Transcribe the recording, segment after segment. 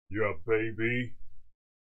Yeah, baby.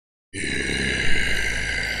 Yeah.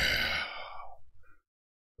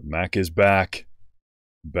 Mac is back.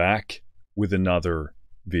 Back with another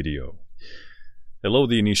video. Hello,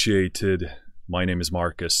 the initiated. My name is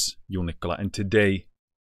Marcus Junikala, and today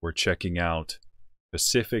we're checking out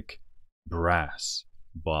Pacific Brass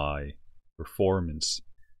by Performance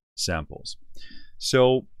Samples.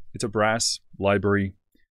 So it's a brass library.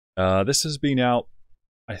 This has been out,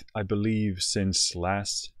 I believe, since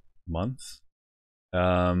last month.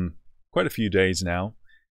 Quite a few days now.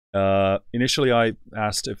 Initially I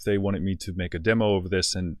asked if they wanted me to make a demo of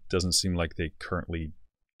this, and it doesn't seem like they currently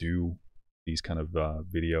do these kind of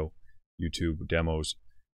video YouTube demos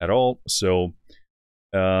at all. So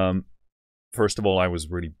first of all, I was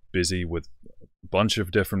really busy with a bunch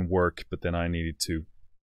of different work, but then I needed to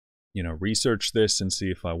research this and see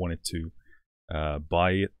if I wanted to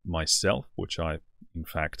buy it myself, which I in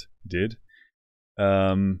fact did.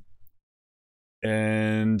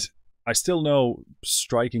 And I still know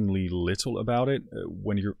strikingly little about it.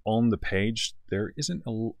 When you're on the page, there isn't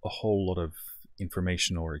a whole lot of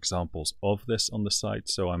information or examples of this on the site,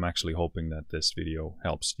 so I'm actually hoping that this video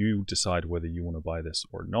helps you decide whether you want to buy this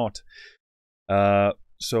or not.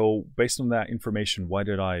 So based on that information, why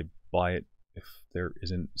did I buy it if there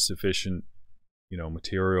isn't sufficient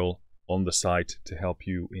material on the site to help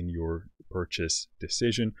you in your purchase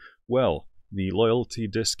decision? Well, the loyalty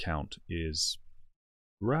discount is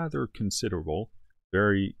rather considerable,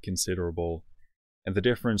 very considerable, and the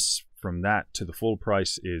difference from that to the full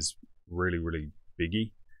price is really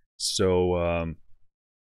biggie. So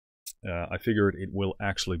I figured it will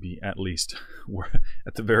actually be at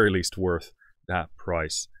the very least worth that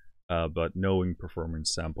price, but knowing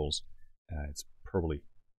Performance Samples, it's probably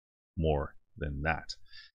more than that.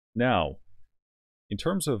 Now, in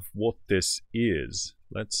terms of what this is,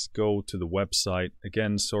 let's go to the website.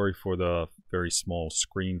 Again, sorry for the very small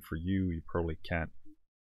screen for you. You probably can't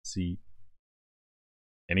see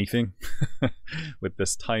anything with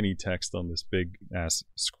this tiny text on this big ass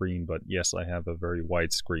screen, but yes, I have a very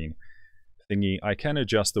wide screen thingy. I can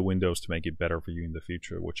adjust the windows to make it better for you in the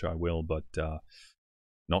future, which I will, but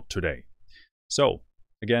not today. So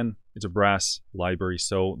again, it's a brass library,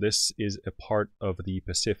 so this is a part of the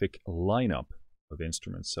Pacific lineup of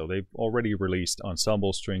instruments. So they've already released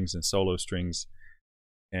ensemble strings and solo strings,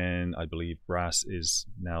 and I believe brass is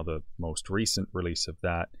now the most recent release of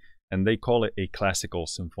that, and they call it a classical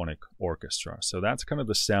symphonic orchestra. So that's kind of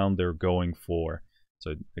the sound they're going for.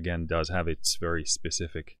 So again, does have its very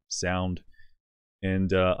specific sound,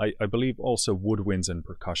 and I believe also woodwinds and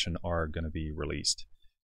percussion are going to be released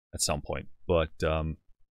at some point, but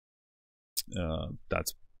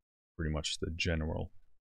that's pretty much the general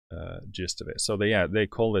gist of it. So they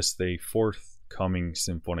call this the forthcoming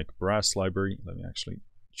symphonic brass library. Let me actually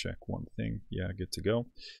check one thing. Yeah, good to go.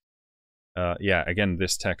 Yeah, again,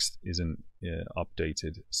 this text isn't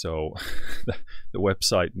updated, so the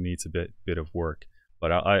website needs a bit of work.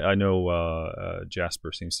 But I know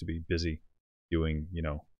Jasper seems to be busy doing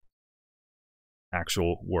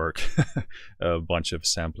actual work, a bunch of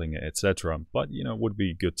sampling, etc. But it would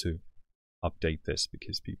be good to update this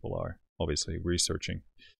because people are obviously researching.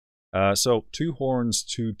 So 2 horns,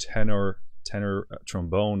 2 tenor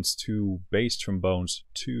trombones, 2 bass trombones,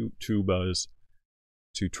 2 tubas,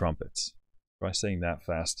 2 trumpets. Try saying that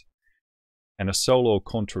fast. And a solo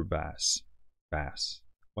contrabass. Bass.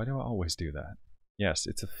 Why do I always do that? Yes,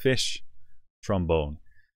 it's a fish trombone.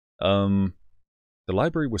 The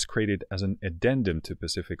library was created as an addendum to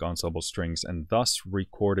Pacific ensemble strings and thus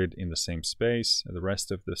recorded in the same space as the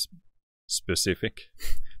rest of the specific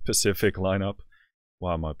Pacific lineup.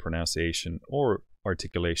 Wow, my pronunciation or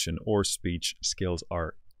articulation or speech skills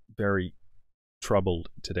are very troubled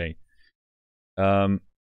today.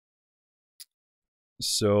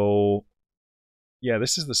 So yeah,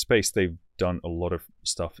 this is the space they've done a lot of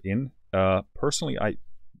stuff in. Personally, I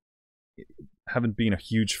haven't been a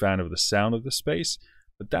huge fan of the sound of the space,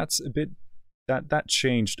 but that's a bit that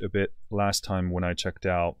changed a bit last time when I checked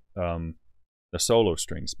out the solo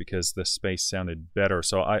strings, because the space sounded better.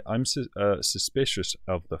 So I'm suspicious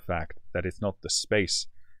of the fact that it's not the space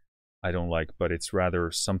I don't like, but it's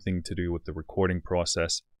rather something to do with the recording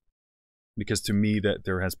process, because to me that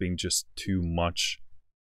there has been just too much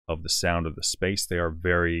of the sound of the space. They are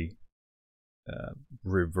very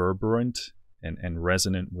reverberant and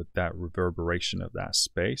resonant with that reverberation of that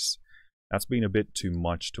space. That's been a bit too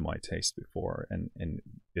much to my taste before, and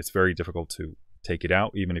it's very difficult to take it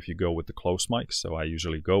out even if you go with the close mics. So I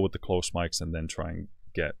usually go with the close mics and then try and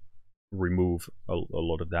remove a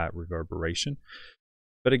lot of that reverberation.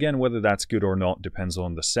 But again, whether that's good or not depends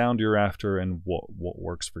on the sound you're after and what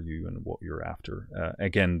works for you and what you're after.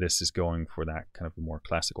 Again, this is going for that kind of a more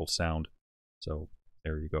classical sound. So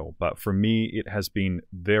there you go. But for me, it has been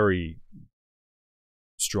very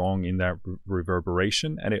strong in that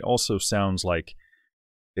reverberation, and it also sounds like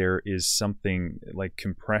there is something like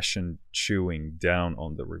compression chewing down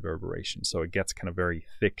on the reverberation, so it gets kind of very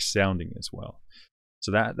thick sounding as well.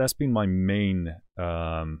 So that's been my main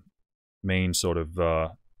sort of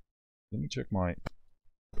let me check my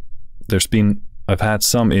I've had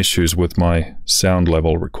some issues with my sound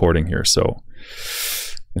level recording here, so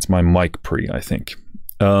it's my mic pre, I think.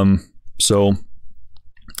 So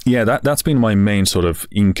yeah, that's been my main sort of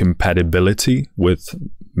incompatibility with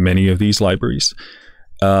many of these libraries.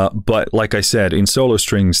 But like I said, in solo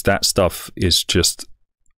strings, that stuff is just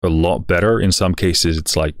a lot better. In some cases,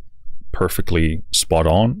 it's like perfectly spot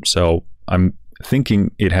on. So I'm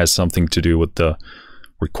thinking it has something to do with the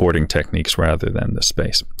recording techniques rather than the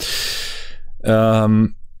space.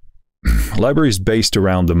 Libraries based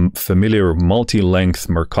around the familiar multi-length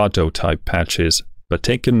Mercato type patches, but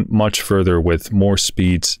taken much further with more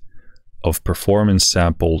speeds of performance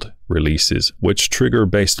sampled releases, which trigger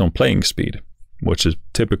based on playing speed, which is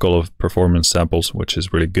typical of performance samples, which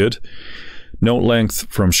is really good. Note length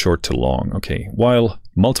from short to long. Okay, while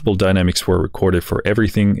multiple dynamics were recorded for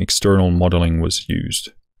everything, external modeling was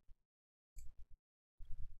used.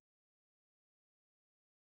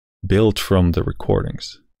 Built from the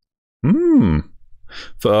recordings.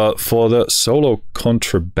 For the solo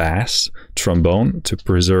contrabass trombone to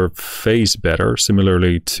preserve phase better,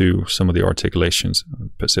 similarly to some of the articulations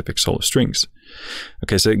on Pacific solo strings.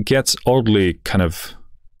 Okay, so it gets oddly kind of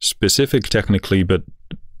specific technically, but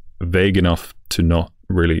vague enough to not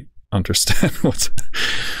really understand what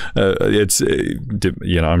it's.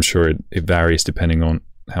 You know, I'm sure it varies depending on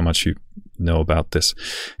how much you know about this.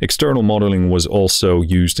 External modeling was also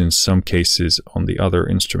used in some cases on the other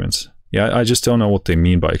instruments. Yeah, I just don't know what they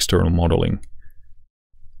mean by external modeling.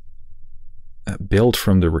 Built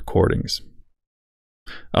from the recordings.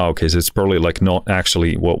 Oh, okay, so it's probably like not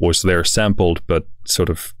actually what was there sampled, but sort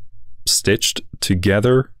of stitched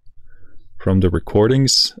together from the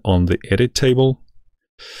recordings on the edit table.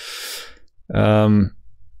 As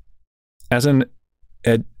an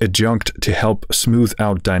adjunct to help smooth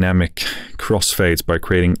out dynamic crossfades by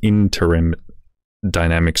creating interim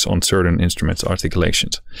dynamics on certain instruments,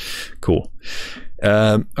 articulations. Cool.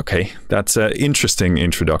 Okay, that's an interesting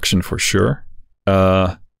introduction for sure.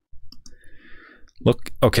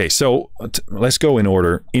 Look, okay, so let's go in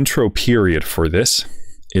order. Intro period for this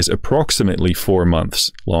is approximately 4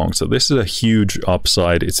 months long. So this is a huge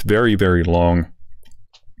upside. It's very, very long.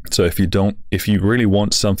 So if you really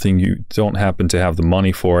want something, you don't happen to have the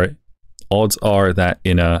money for it, odds are that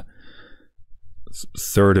in a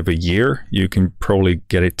third of a year, you can probably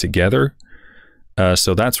get it together.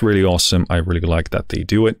 So that's really awesome. I really like that they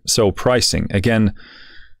do it. So pricing, again,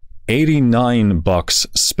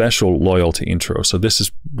 $89 special loyalty intro. So this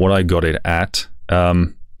is what I got it at.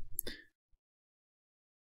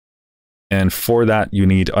 And for that, you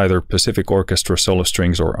need either Pacific Orchestra solo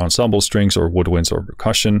strings or ensemble strings or woodwinds or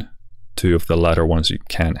percussion. Two of the latter ones you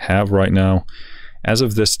can't have right now. As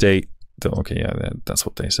of this date, okay, yeah, that's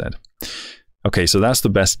what they said. Okay, so that's the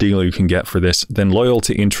best deal you can get for this. Then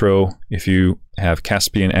loyalty intro, if you have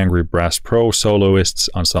Caspian Angry Brass Pro, soloists,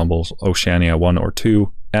 ensembles, Oceania 1 or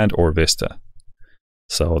 2, and or Vista.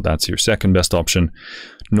 So that's your second best option.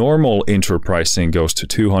 Normal intro pricing goes to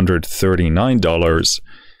 $239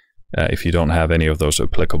 if you don't have any of those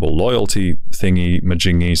applicable loyalty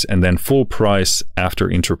thingy-majingies. And then full price after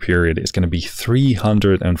intro period is going to be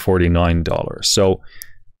 $349. So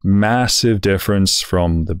massive difference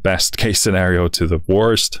from the best case scenario to the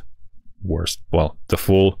worst, well, the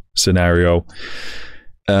full scenario.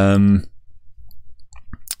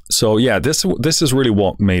 So yeah, this is really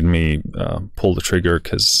what made me pull the trigger,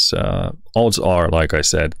 because odds are, like I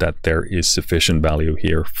said, that there is sufficient value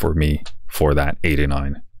here for me for that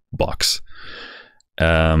 $89. But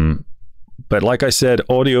like I said,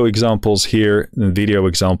 audio examples here, video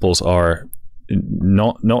examples are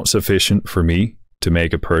not sufficient for me to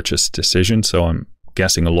make a purchase decision. So I'm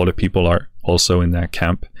guessing a lot of people are also in that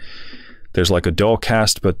camp. There's like a DAW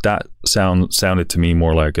cast, but that sounded to me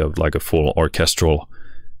more like a full orchestral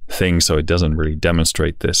thing, so it doesn't really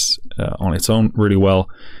demonstrate this on its own really well.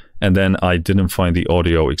 And then I didn't find the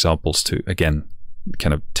audio examples to, again,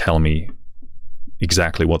 kind of tell me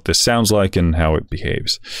exactly what this sounds like and how it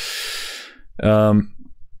behaves.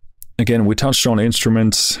 Again, we touched on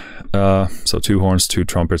instruments, so 2 horns, 2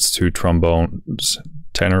 trumpets, 2 trombones,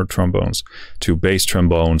 tenor trombones, 2 bass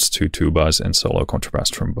trombones, 2 tubas, and solo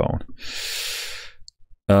contrabass trombone.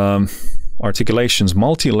 Articulations,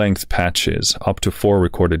 multi-length patches, up to 4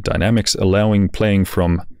 recorded dynamics, allowing playing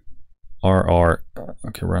from RR,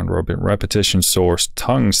 round robin, repetition source,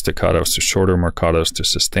 tongue staccatos to shorter marcatos to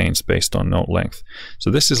sustains based on note length.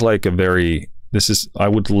 So this is like a very, I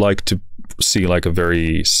would like to see like a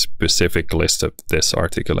very specific list of this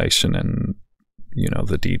articulation and, you know,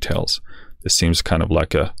 the details. This seems kind of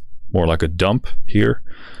like more like a dump here.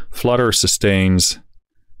 Flutter sustains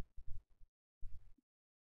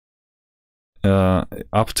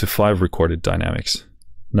up to 5 recorded dynamics,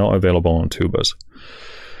 not available on tubas.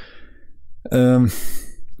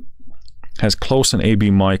 Has close and AB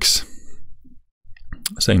mics,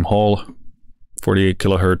 same hall, 48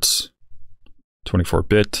 kilohertz,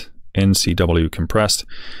 24-bit, NCW compressed,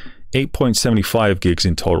 8.75 gigs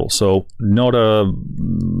in total. So not a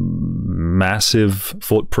massive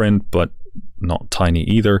footprint, but not tiny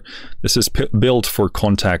either. This is built for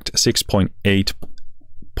Contact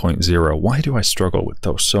 6.8.0. Why do I struggle with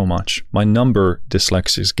those so much? My number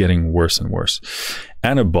dyslexia is getting worse and worse.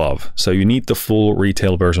 And above. So you need the full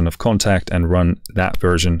retail version of Contact and run that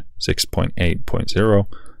version 6.8.0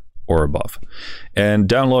 or above. And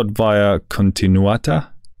download via Continuata.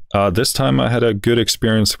 This time I had a good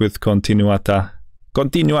experience with Continuata.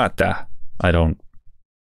 Continuata. I don't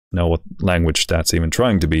know what language that's even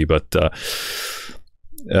trying to be, but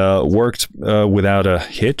worked without a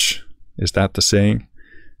hitch. Is that the saying?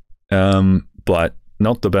 But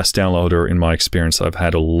not the best downloader in my experience. I've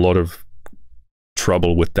had a lot of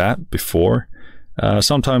trouble with that before.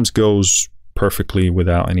 Sometimes goes perfectly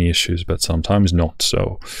without any issues, but sometimes not.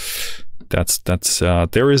 So that's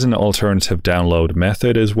there is an alternative download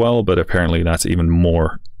method as well, but apparently that's even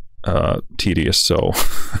more tedious. So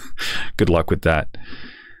good luck with that.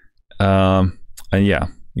 And yeah,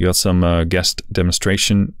 you got some guest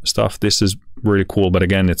demonstration stuff. This is really cool, but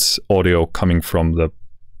again, it's audio coming from the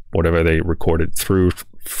whatever they recorded through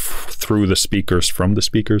the speakers, from the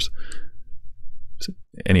speakers.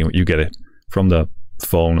 Anyway, you get it, from the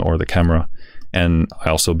phone or the camera. And I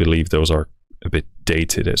also believe those are a bit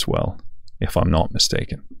dated as well, if I'm not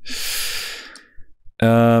mistaken.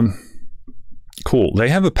 Cool. They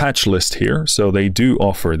have a patch list here, so they do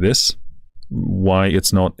offer this. Why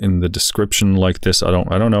it's not in the description like this, I don't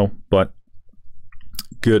know, but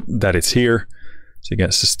good that it's here. So you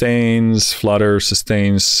get sustains, flutter,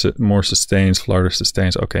 sustains, more sustains, flutter,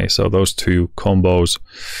 sustains. Okay, so those 2 combos.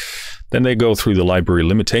 Then they go through the library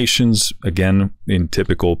limitations, again, in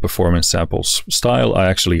typical performance samples style. I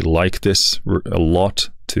actually like this a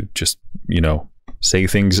lot, to just, you know, say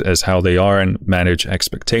things as how they are and manage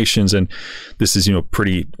expectations. And this is, you know,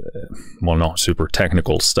 pretty, well, not super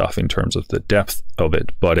technical stuff in terms of the depth of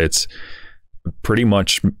it, but it's pretty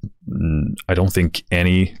much, I don't think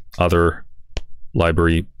any other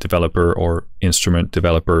library developer or instrument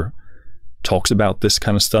developer talks about this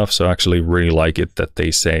kind of stuff. So I actually really like it that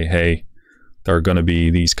they say, hey, there are going to be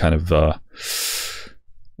these kind of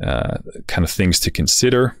things to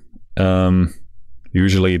consider.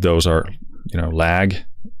 Usually those are, you know, lag,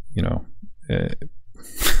 you know,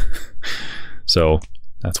 so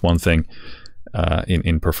that's one thing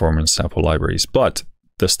in performance sample libraries. But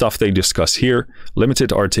the stuff they discuss here: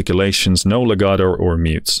 limited articulations, no legato or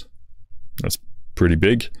mutes. That's pretty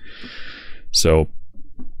big. So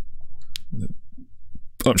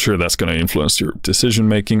I'm sure that's going to influence your decision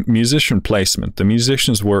making. Musician placement. The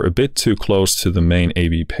musicians were a bit too close to the main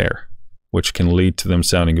AB pair, which can lead to them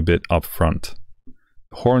sounding a bit up front.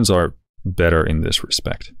 Horns are better in this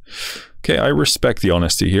respect. Okay, I respect the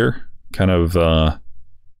honesty here. Kind of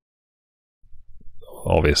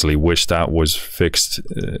obviously wish that was fixed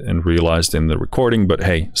and realized in the recording, but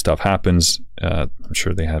hey, stuff happens. I'm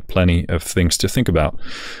sure they had plenty of things to think about.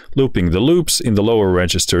 Looping. The loops in the lower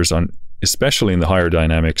registers, especially in the higher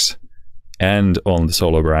dynamics and on the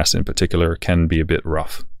solo brass in particular, can be a bit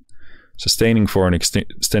rough. Sustaining for an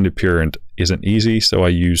extended period isn't easy, so I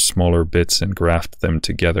use smaller bits and graft them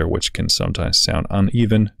together, which can sometimes sound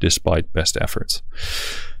uneven despite best efforts.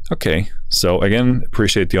 Okay, so again,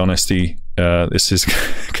 appreciate the honesty. This is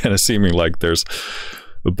kind of seeming like there's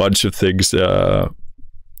a bunch of things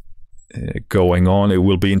going on. It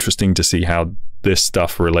will be interesting to see how this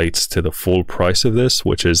stuff relates to the full price of this,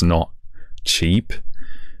 which is not cheap,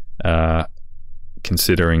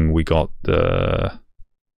 considering we got the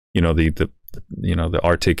the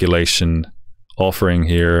articulation offering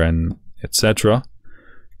here and etc.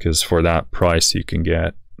 Because for that price you can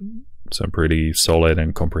get some pretty solid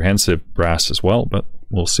and comprehensive brass as well, but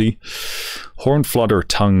we'll see. Horn flutter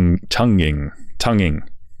tonguing.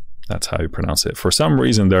 That's how you pronounce it. For some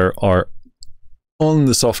reason, there are on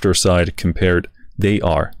the softer side compared.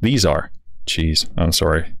 These are. Jeez, I'm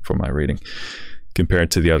sorry for my reading.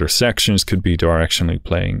 Compared to the other sections, could be directionally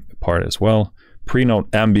playing a part as well. Pre-note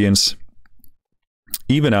ambience.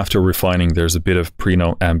 Even after refining, there's a bit of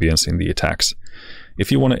pre-note ambience in the attacks. If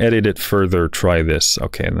you want to edit it further, try this.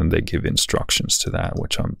 Okay, and then they give instructions to that,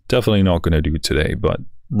 which I'm definitely not going to do today, but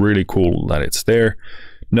really cool that it's there.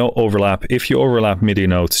 No overlap. If you overlap MIDI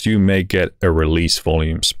notes, you may get a release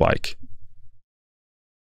volume spike.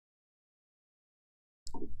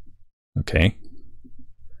 Okay.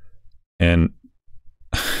 And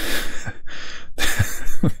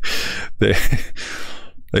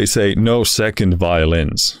they say no second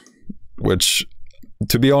violins, which,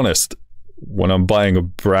 to be honest, when I'm buying a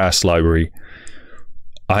brass library,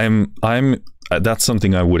 that's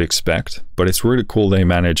something I would expect, but it's really cool they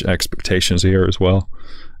manage expectations here as well.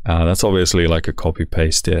 That's obviously like a copy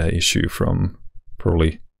paste issue from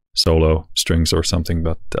probably solo strings or something,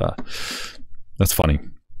 but that's funny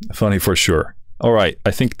for sure. All right, I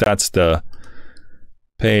think that's the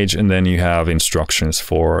page, and then you have instructions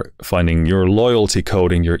for finding your loyalty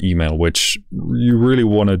code in your email, which you really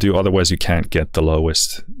want to do, otherwise you can't get the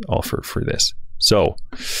lowest offer for this. So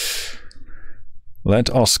let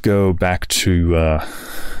us go back to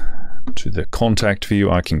the contact view.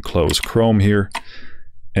 I can close Chrome here,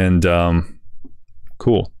 and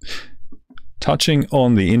cool. Touching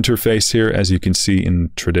on the interface here, as you can see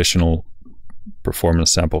in traditional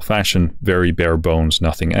performance sample fashion, very bare bones,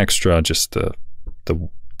 nothing extra, just the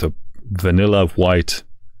vanilla white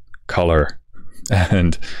color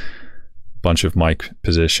and bunch of mic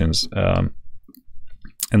positions, and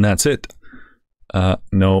that's it.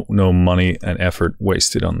 No money and effort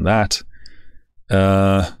wasted on that.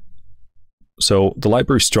 So the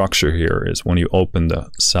library structure here is when you open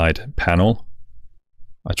the side panel.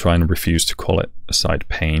 I try and refuse to call it a side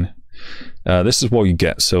pane. This is what you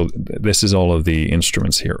get. So this is all of the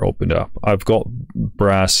instruments here opened up. I've got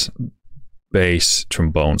brass, bass,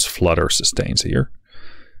 trombones, flutter, sustains here.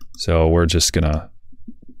 So we're just gonna,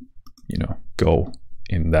 go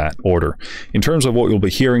in that order. In terms of what you'll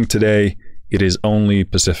be hearing today, it is only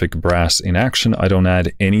Pacific brass in action. I don't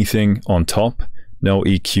add anything on top. No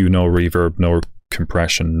EQ, no reverb, no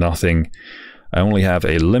compression, nothing. I only have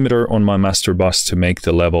a limiter on my master bus to make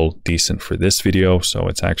the level decent for this video, so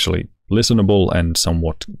it's actually listenable and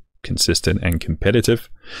somewhat consistent and competitive,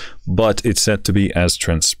 but it's set to be as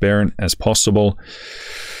transparent as possible.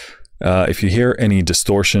 If you hear any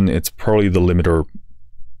distortion, it's probably the limiter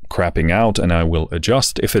crapping out, and I will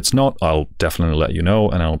adjust. If it's not, I'll definitely let you know,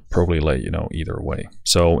 and I'll probably let you know either way.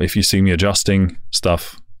 So if you see me adjusting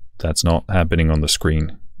stuff, that's not happening on the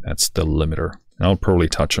screen. That's the limiter, and I'll probably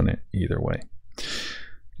touch on it either way.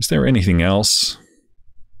 Is there anything else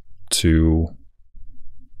to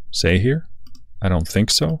say here? I don't think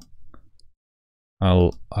so.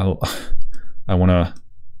 I want to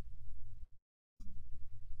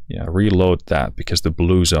reload that because the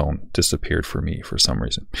blue zone disappeared for me for some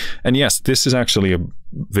reason. And yes, this is actually a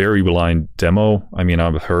very blind demo. I mean,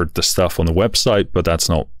 I've heard the stuff on the website, but that's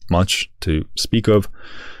not much to speak of.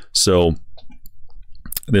 So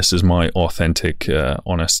this is my authentic,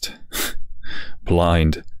 honest,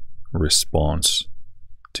 blind response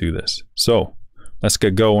to this. So let's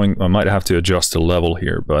get going. I might have to adjust the level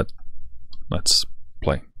here, but let's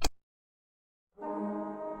play.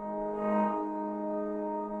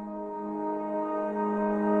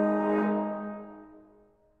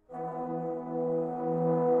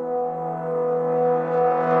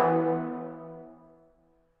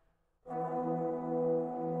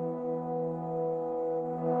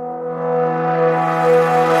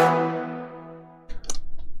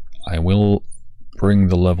 I will bring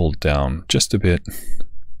the level down just a bit.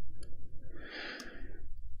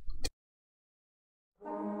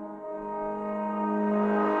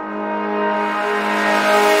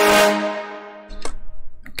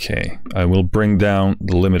 Okay, I will bring down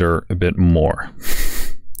the limiter a bit more.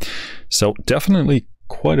 So definitely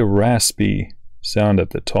quite a raspy sound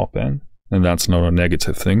at the top end, and that's not a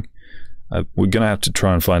negative thing. We're gonna have to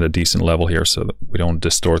try and find a decent level here so that we don't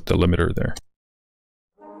distort the limiter there.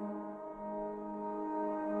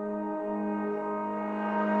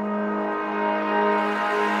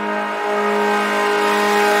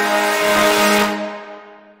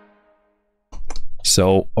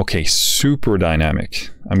 So, okay, super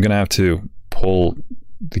dynamic. I'm gonna have to pull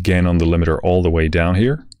the gain on the limiter all the way down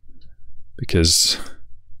here, because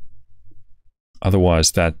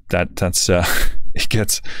otherwise that's it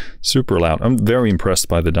gets super loud. I'm very impressed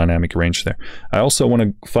by the dynamic range there. I also want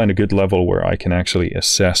to find a good level where I can actually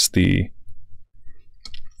assess the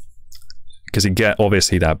because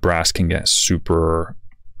obviously that brass can get super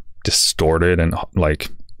distorted and like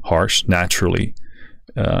harsh naturally.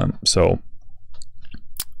 So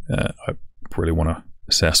I really want to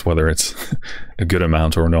assess whether it's a good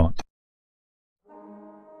amount or not.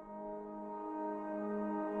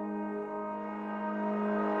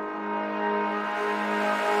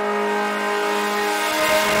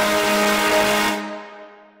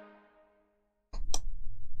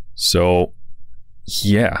 So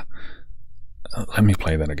yeah, let me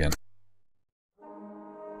play that again.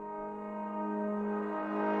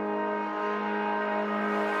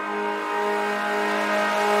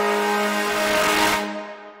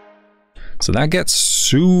 So that gets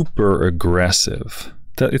super aggressive.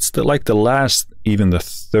 It's like the last, even the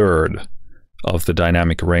third of the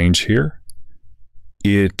dynamic range here.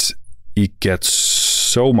 It gets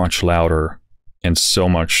so much louder and so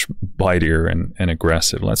much bitier and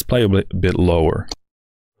aggressive. Let's play a bit lower.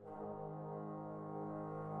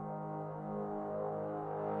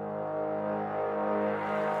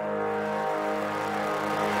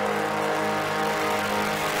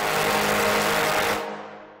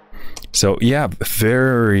 So yeah,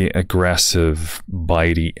 very aggressive,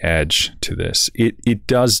 bitey edge to this. It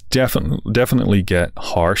does definitely get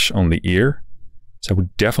harsh on the ear. So we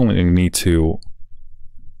definitely need to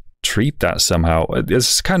treat that somehow.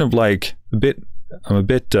 It's kind of like I'm a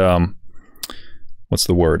bit what's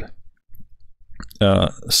the word?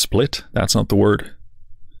 Split. That's not the word.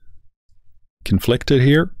 Conflicted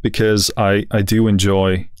here, because I do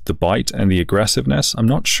enjoy the bite and the aggressiveness. I'm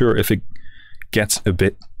not sure if it gets a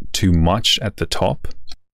bit too much at the top.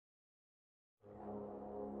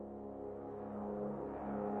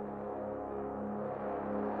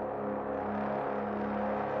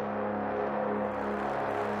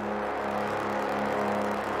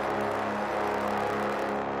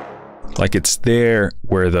 Like it's there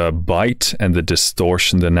where the bite and the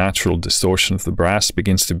distortion, the natural distortion of the brass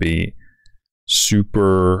begins to be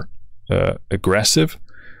super aggressive.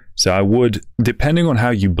 So I would, depending on how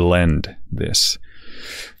you blend this,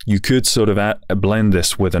 you could sort of blend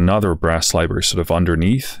this with another brass library sort of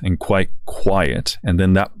underneath and quite quiet, and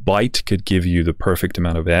then that bite could give you the perfect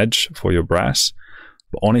amount of edge for your brass.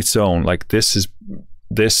 But on its own, like this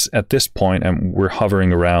at this point, and we're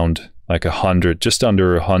hovering around like 100, just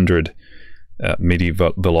under 100 MIDI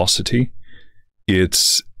velocity.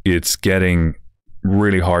 It's getting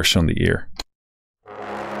really harsh on the ear.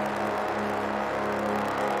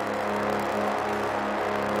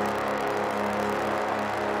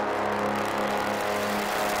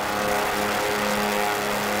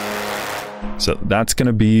 So that's going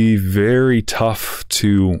to be very tough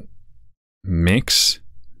to mix.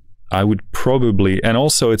 I would probably, and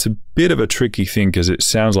also it's a bit of a tricky thing because it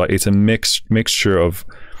sounds like it's a mixture of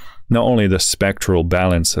not only the spectral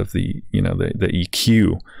balance of the, you know, the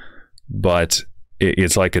EQ, but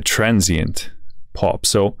it's like a transient pop.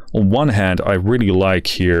 So on one hand, I really like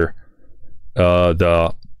here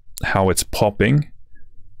how it's popping,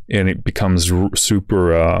 and it becomes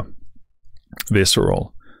super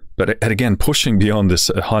visceral. But again, pushing beyond this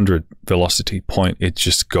 100 velocity point, it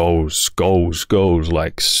just goes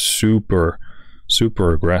like super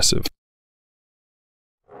aggressive.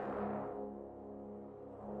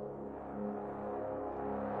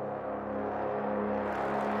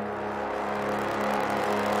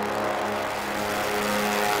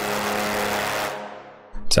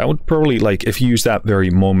 So I would probably, like, if you use that very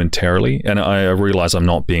momentarily, and I realize I'm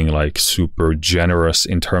not being like super generous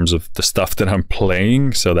in terms of the stuff that I'm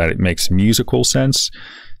playing so that it makes musical sense.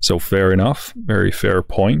 So fair enough, very fair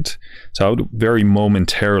point. So I would very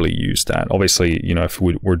momentarily use that. Obviously, you know, if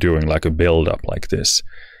we're doing like a build up like this,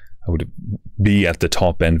 I would be at the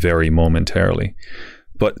top end very momentarily.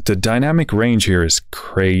 But the dynamic range here is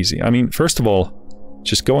crazy. I mean, first of all,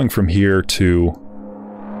 just going from here to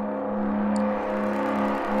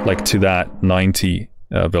like to that 90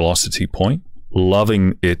 velocity point,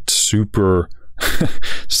 loving it, super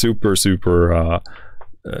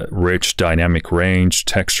rich dynamic range,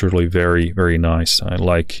 texturally very nice. I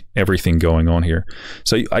like everything going on here.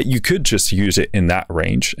 So you could just use it in that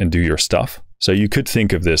range and do your stuff. So you could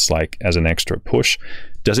think of this like as an extra push.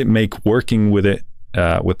 Does it make working with it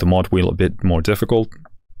with the mod wheel a bit more difficult?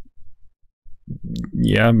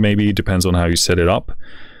 Yeah, maybe it depends on how you set it up,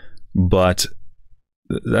 but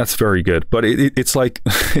that's very good. But it's like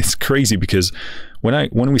it's crazy because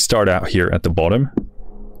when we start out here at the bottom,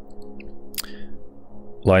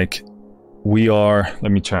 like we are,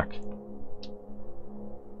 let me check,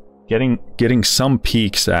 getting some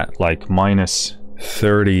peaks at like minus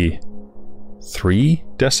 33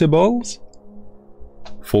 decibels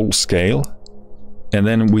full scale, and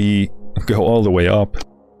then we go all the way up.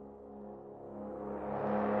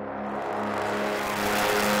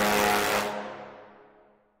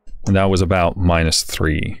 And that was about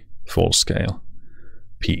 -3 full scale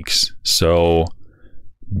peaks. So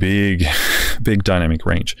big dynamic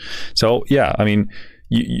range. So yeah, I mean,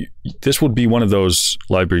 this would be one of those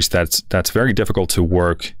libraries that's very difficult to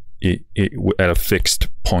work at a fixed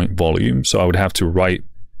point volume. So I would have to write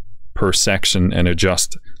per section and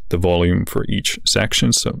adjust the volume for each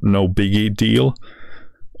section. So no biggie deal.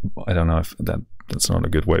 I don't know if that's not a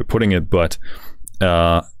good way of putting it, but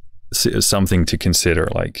something to consider.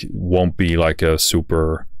 Like, won't be like a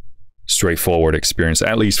super straightforward experience,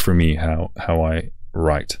 at least for me, how I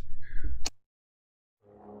write.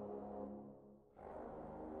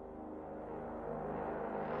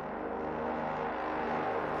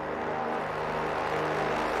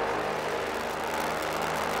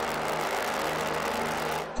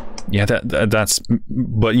 Yeah, that's,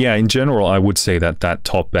 but yeah, in general, I would say that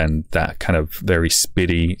top end, that kind of very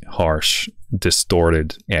spitty, harsh,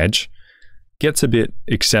 distorted edge gets a bit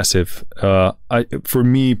excessive. For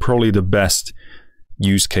me, probably the best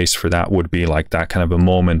use case for that would be like that kind of a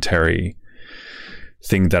momentary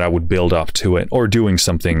thing that I would build up to it, or doing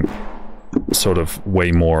something sort of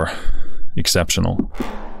way more exceptional.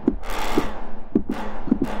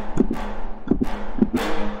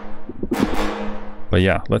 But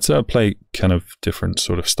yeah, let's play kind of different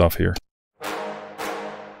sort of stuff here.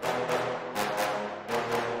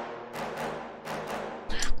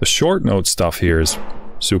 The short note stuff here is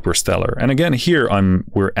super stellar. And again, here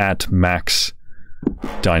we're at max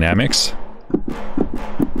dynamics.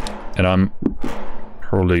 And I'm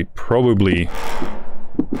probably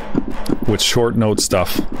with short note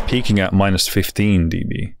stuff peaking at -15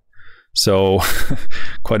 dB. So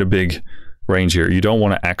quite a big range here. You don't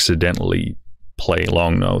want to accidentally play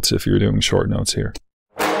long notes if you're doing short notes here.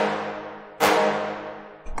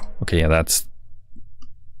 Okay, yeah, that's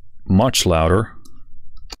much louder.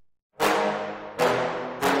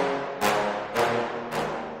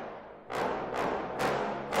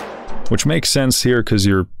 Which makes sense here because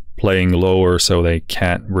you're playing lower, so they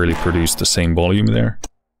can't really produce the same volume there.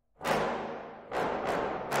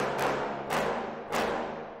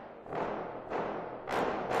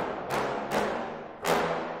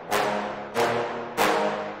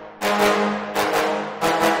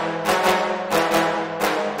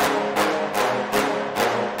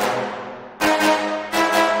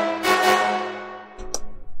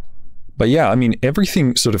 But yeah, I mean,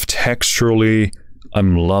 everything sort of texturally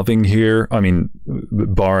I'm loving here. I mean,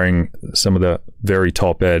 barring some of the very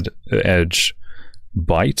top edge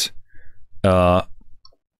bite. But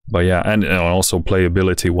yeah, and also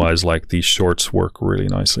playability wise, like these shorts work really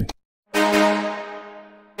nicely.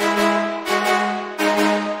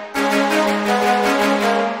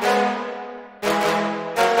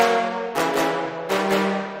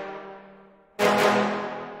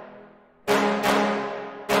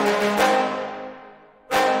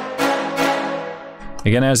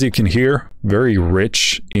 Again, as you can hear, very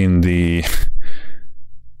rich in the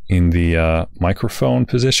microphone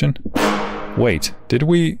position. Wait,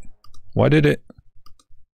 why did it?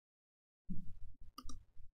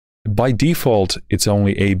 By default, it's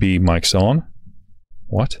only AB mics on.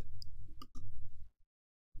 What?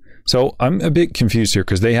 So I'm a bit confused here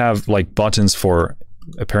because they have like buttons for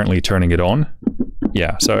apparently turning it on.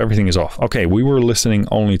 Yeah, so everything is off. Okay, we were listening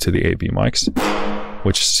only to the AB mics,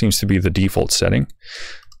 which seems to be the default setting.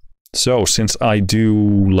 So since I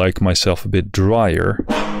do like myself a bit drier,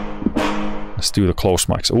 let's do the close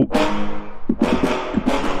mics. Oh,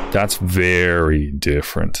 that's very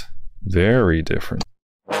different. Very different.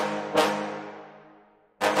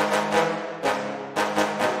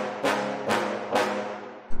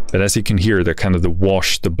 But as you can hear, the kind of the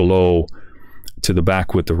wash, the blow to the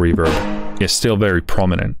back with the reverb is still very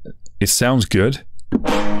prominent. It sounds good.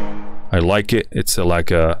 I like it. It's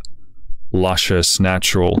like a luscious,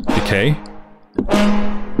 natural decay.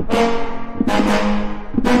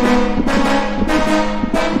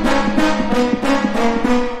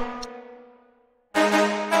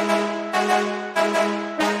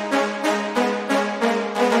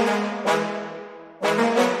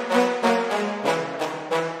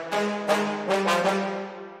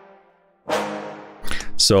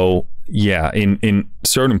 So yeah, in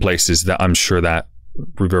certain places that I'm sure that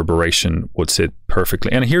reverberation would sit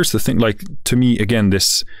perfectly. And here's the thing, like, to me, again,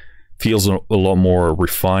 this feels a lot more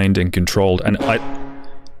refined and controlled, and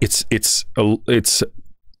it's a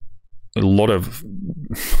lot of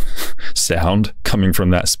sound coming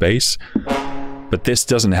from that space, but this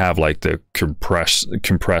doesn't have like the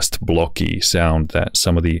compressed blocky sound that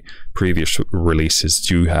some of the previous releases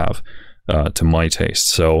do have. to my taste.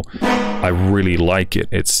 So I really like it.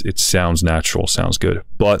 It sounds natural, sounds good.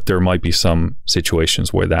 But there might be some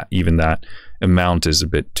situations where that amount is a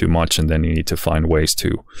bit too much, and then you need to find ways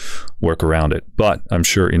to work around it. But I'm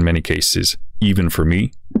sure in many cases, even for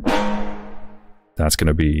me, that's going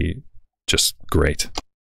to be just great.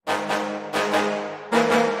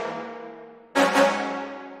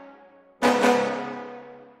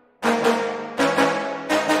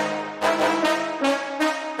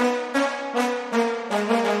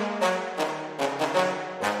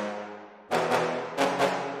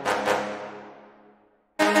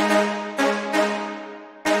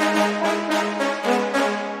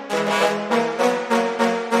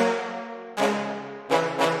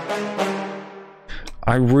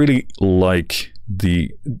 I really like the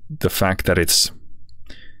fact that it's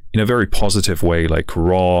in a very positive way, like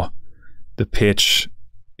raw. The pitch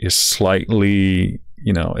is slightly,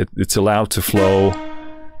 you know, it's allowed to flow.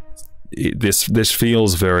 This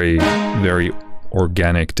feels very, very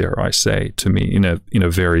organic, dare I say, to me, in a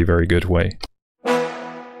very, very good way.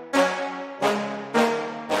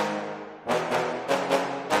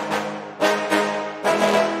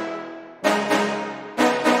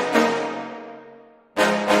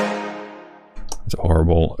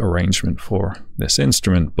 Horrible arrangement for this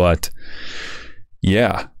instrument, but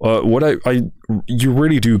yeah, you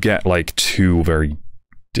really do get like two very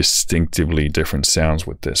distinctively different sounds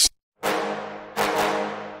with this,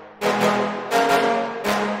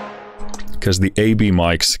 because the AB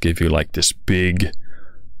mics give you like this big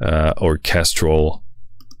orchestral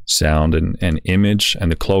sound and image,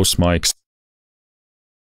 and the close mics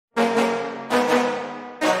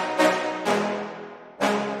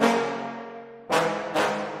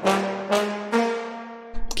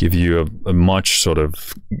give you a much sort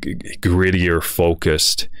of grittier,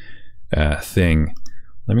 focused thing.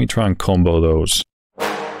 Let me try and combo those.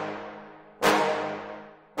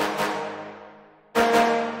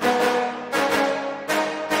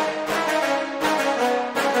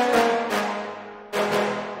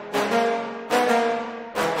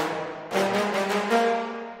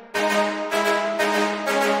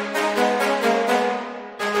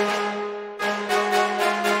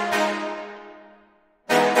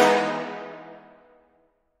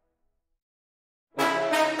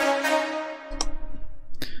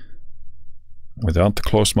 Without the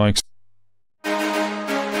close mics.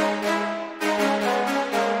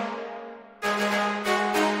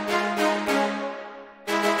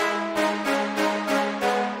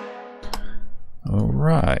 All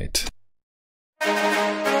right.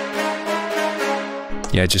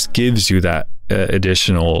 Yeah, it just gives you that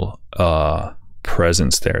additional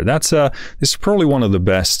presence there. This is probably one of the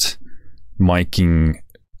best miking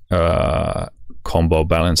combo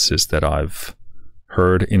balances that I've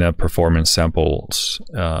heard in a performance samples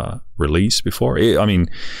release before. I mean,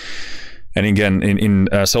 and again, in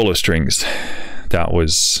solo strings, that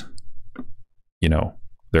was, you know,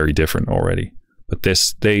 very different already. But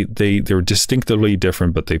this, they're distinctively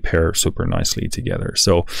different, but they pair super nicely together.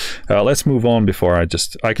 So let's move on before I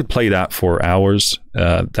could play that for hours.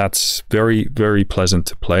 That's very, very pleasant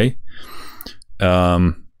to play.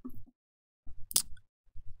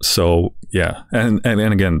 So yeah, and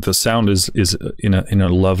again, the sound is in a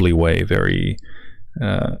lovely way, very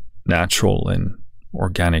natural and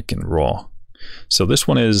organic and raw. So this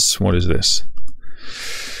one is, what is this?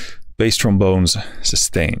 Bass trombones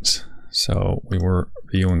sustains. So we were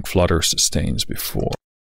viewing Flutter sustains before.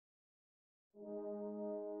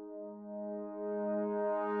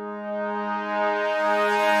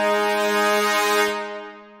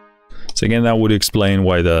 So again, that would explain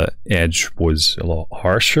why the edge was a lot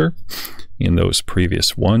harsher in those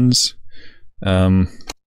previous ones.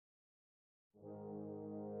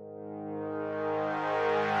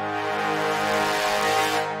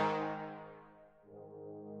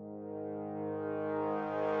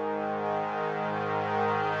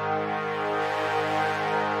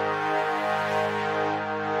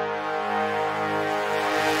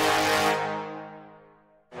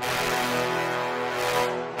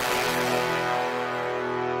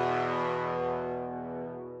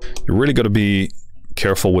 You really got to be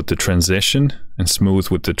careful with the transition and smooth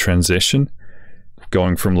with the transition,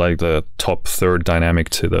 going from like the top third dynamic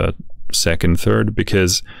to the second third,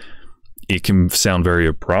 because it can sound very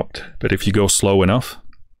abrupt, but if you go slow enough,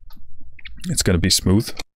 it's going to be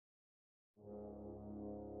smooth.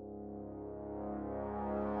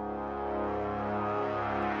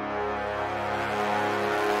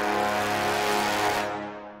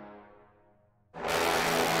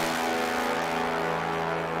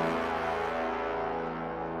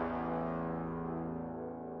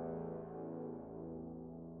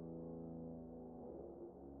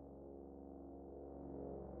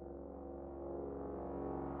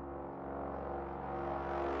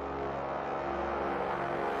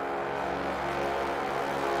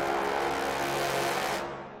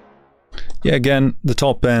 Yeah, again, the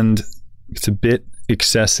top end, it's a bit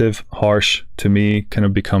excessive, harsh to me, kind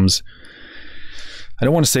of becomes, I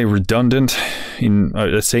don't want to say redundant.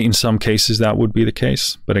 Let's say in some cases that would be the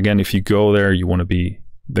case. But again, if you go there, you want to be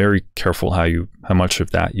very careful how much of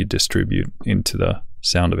that you distribute into the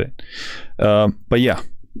sound of it. But yeah,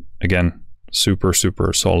 again, super,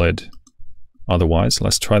 super solid. Otherwise,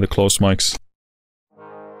 let's try the close mics.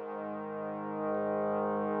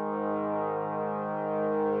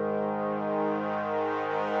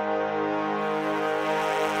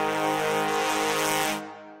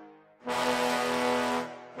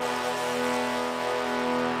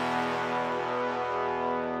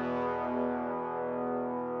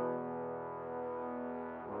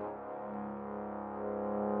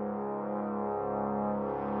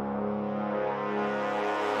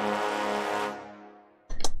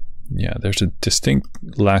 Yeah, there's a distinct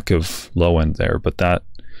lack of low end there, but that,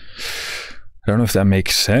 I don't know if that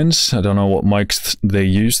makes sense. I don't know what mics they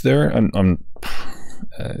use there, and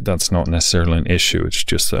that's not necessarily an issue. It's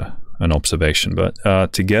just an observation. But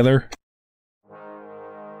together,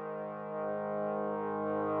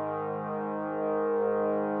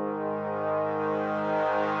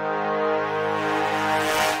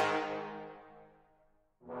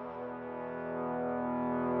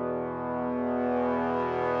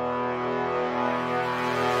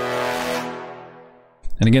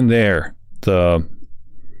 and again there,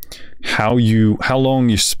 how long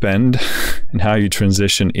you spend and how you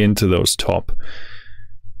transition into those top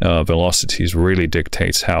velocities really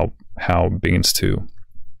dictates how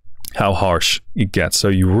harsh it gets. So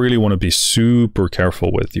you really want to be super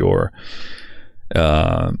careful with your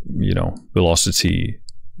velocity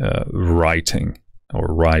riding,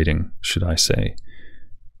 should I say,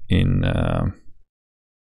 in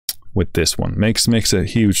with this one. Makes a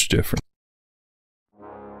huge difference.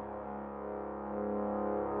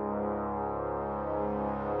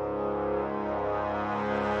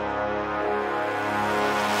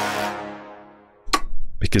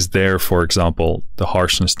 Because there, for example, the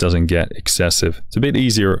harshness doesn't get excessive. It's a bit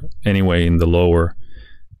easier anyway in the lower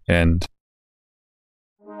end.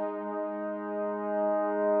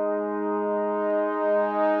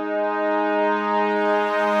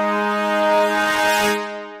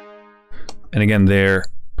 And again, they're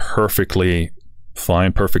perfectly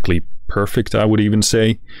fine, perfectly perfect, I would even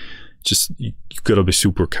say. Just, you've got to be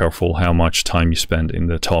super careful how much time you spend in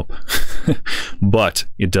the top. But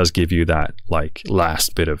it does give you that like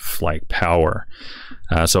last bit of like power.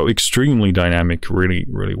 So extremely dynamic, really,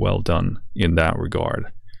 really well done in that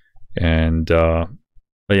regard. And but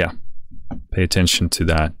yeah, pay attention to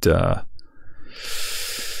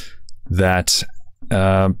that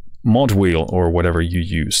mod wheel or whatever you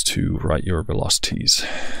use to write your velocities.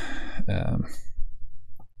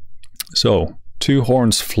 So 2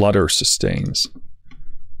 horns Flutter sustains.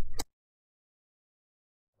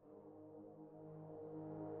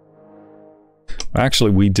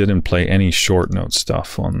 Actually, we didn't play any short note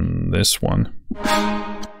stuff on this one.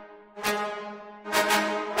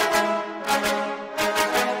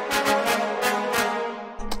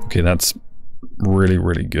 Okay, that's really,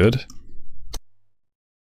 really good.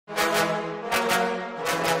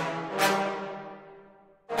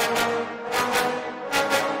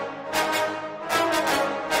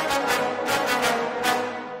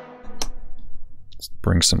 Let's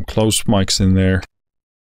bring some close mics in there.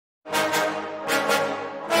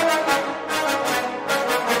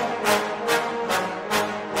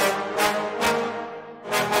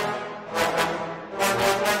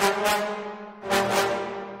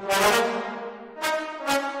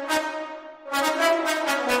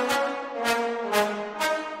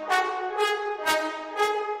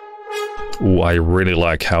 Ooh, I really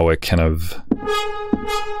like how it kind of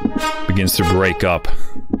begins to break up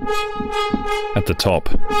at the top.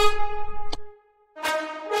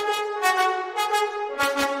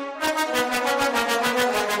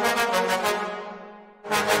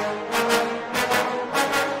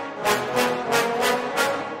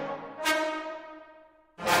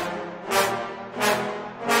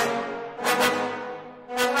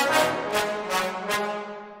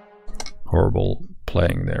 Horrible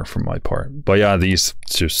playing there from my part, but yeah, these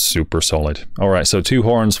just super solid. All right, so 2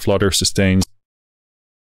 horns Flutter sustains.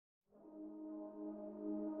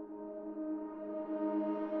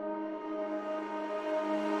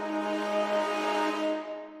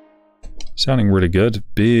 Sounding really good.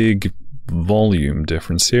 Big volume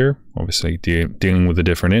difference here, obviously dealing with a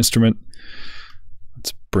different instrument.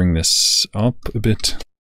 Let's bring this up a bit.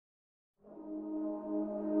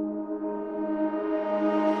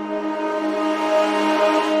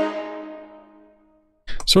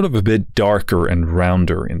 sort of a bit darker and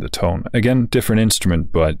rounder in the tone. Again, different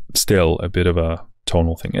instrument, but still a bit of a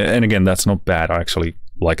tonal thing. And again, that's not bad. I actually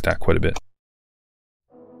like that quite a bit.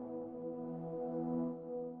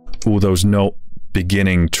 Ooh, those note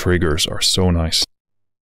beginning triggers are so nice.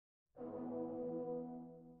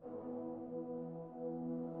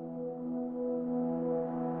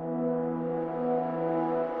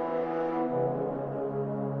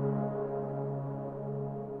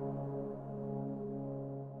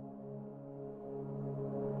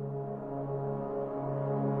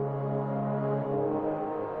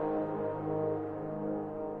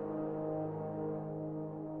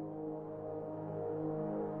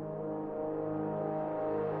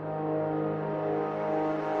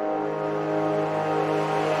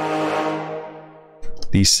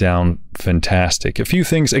 These sound fantastic. A few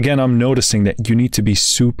things, again, I'm noticing that you need to be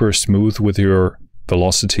super smooth with your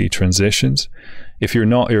velocity transitions. If you're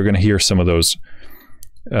not, you're going to hear some of those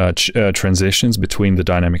transitions between the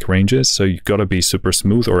dynamic ranges. So you've got to be super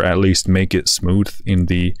smooth, or at least make it smooth in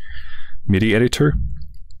the MIDI editor.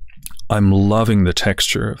 I'm loving the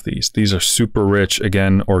texture of these. These are super rich,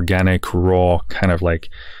 again, organic, raw, kind of like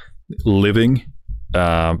living.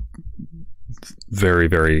 Very,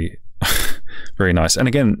 very... very nice. And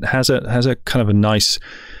again, has a kind of a nice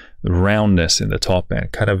roundness in the top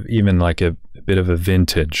end, kind of even like a bit of a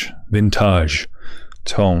vintage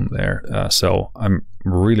tone there. So I'm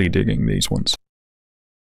really digging these ones.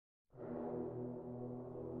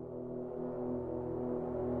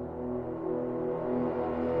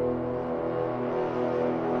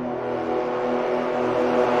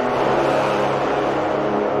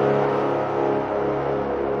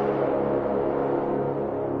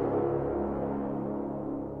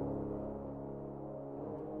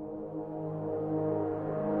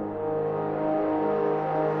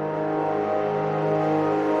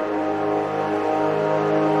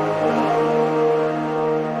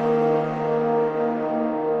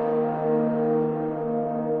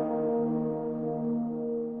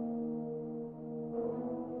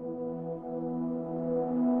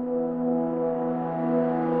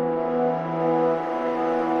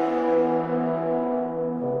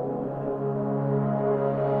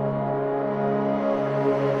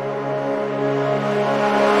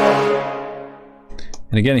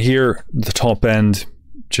 And again here, the top end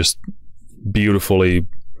just beautifully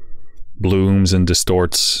blooms and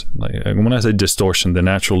distorts. Like, when I say distortion, the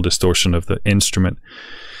natural distortion of the instrument,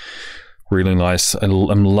 really nice.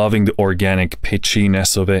 I'm loving the organic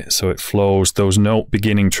pitchiness of it, so it flows. Those note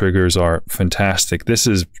beginning triggers are fantastic. This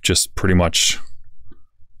is just pretty much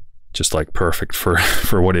just like perfect for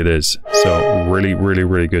what it is. So really, really,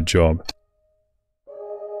 really good job.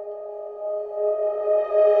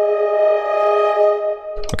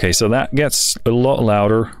 Okay, so that gets a lot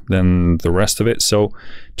louder than the rest of it. So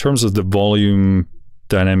in terms of the volume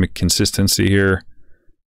dynamic consistency here,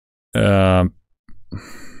 yeah,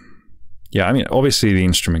 I mean, obviously the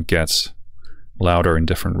instrument gets louder in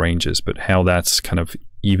different ranges, but how that's kind of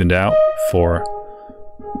evened out for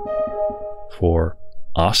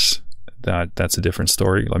us, that's a different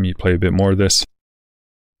story. Let me play a bit more of this.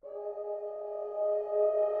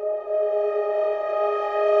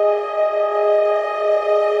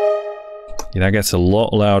 Yeah, that gets a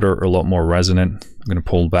lot louder, a lot more resonant. I'm going to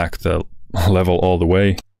pull back the level all the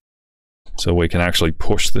way so we can actually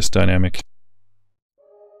push this dynamic.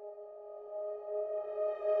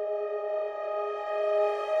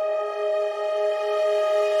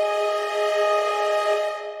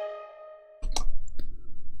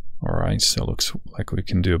 All right, so it looks like we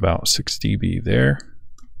can do about 6 dB there.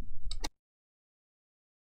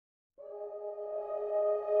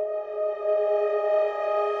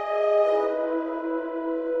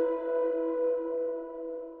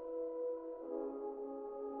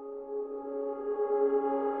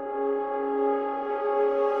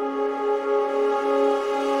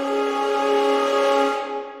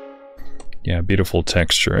 Yeah, beautiful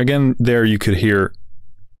texture. Again, there you could hear,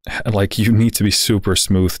 like, you need to be super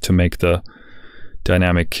smooth to make the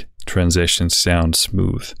dynamic transitions sound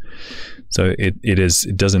smooth. So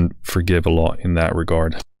it doesn't forgive a lot in that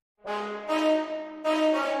regard.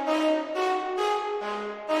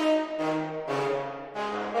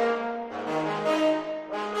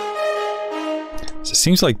 So it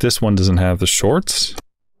seems like this one doesn't have the shorts.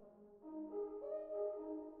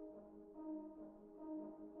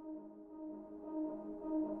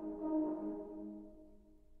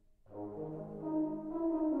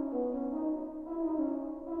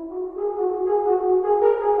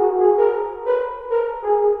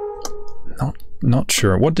 Not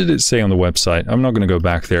sure. What did it say on the website? I'm not going to go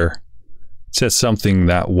back there. It says something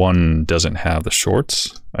that one doesn't have the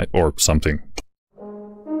shorts. right? Or something.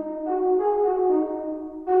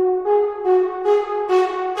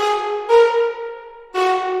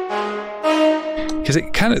 Because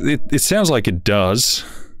it sounds like it does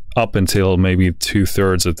up until maybe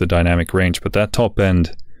 2/3 of the dynamic range, but that top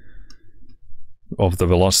end of the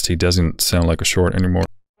velocity doesn't sound like a short anymore.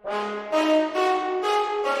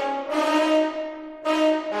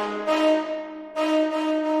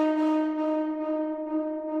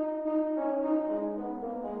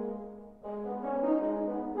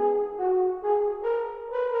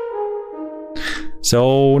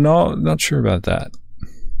 So not sure about that,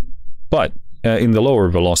 but in the lower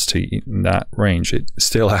velocity, in that range, it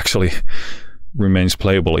still actually remains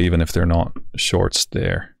playable even if they're not shorts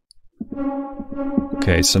there.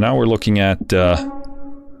 Okay, so now we're looking at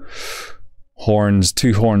horns,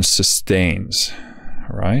 2 horn sustains,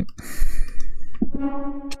 all right?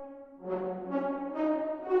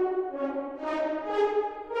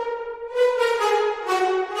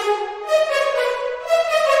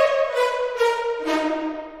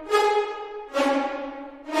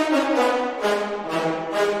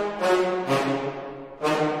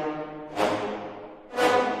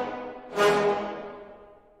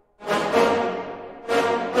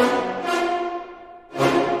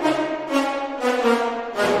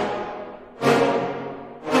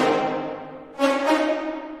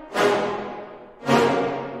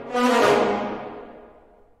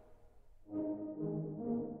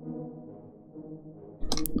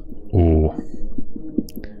 Ooh,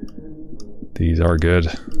 these are good.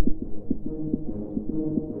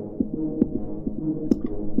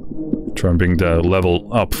 Try and bring the level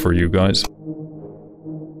up for you guys.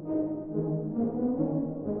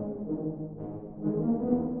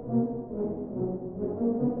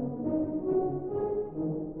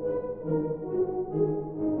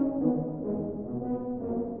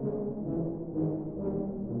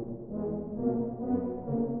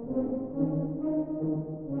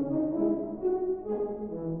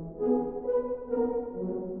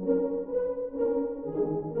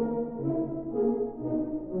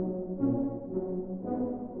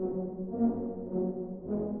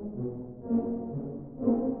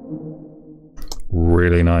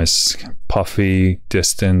 Really nice, puffy,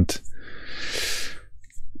 distant,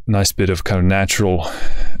 nice bit of kind of natural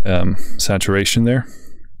saturation there.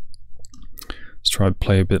 Let's try to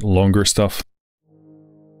play a bit longer stuff.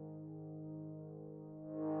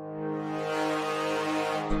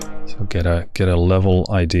 So get a level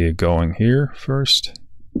idea going here first.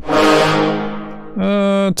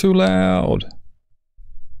 Too loud.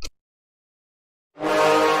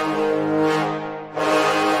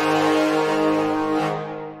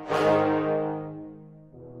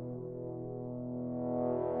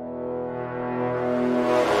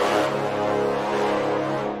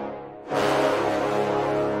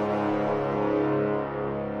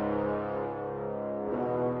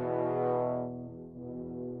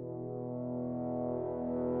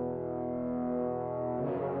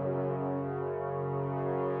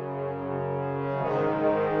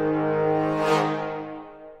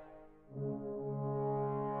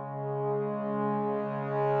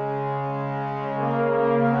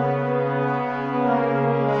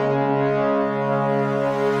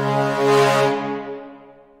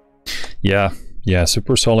 Yeah,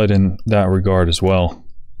 super solid in that regard as well.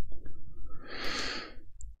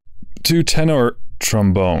 2 tenor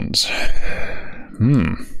trombones.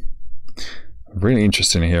 Really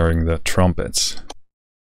interested in hearing the trumpets.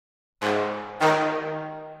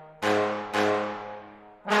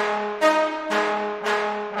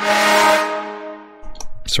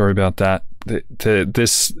 Sorry about that.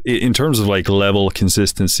 This, in terms of like level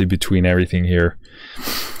consistency between everything here,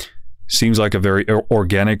 seems like a very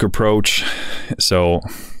organic approach. So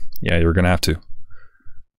yeah, you're gonna have to,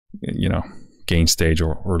 you know, gain stage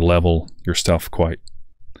or level your stuff quite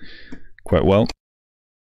well.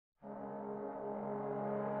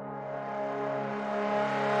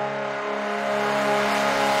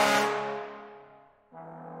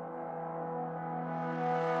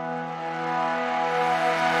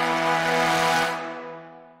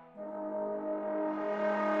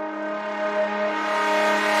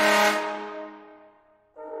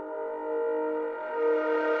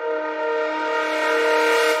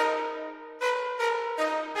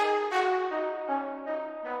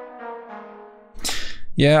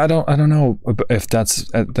 Yeah, I don't know if that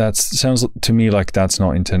sounds to me like that's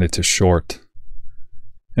not intended to short.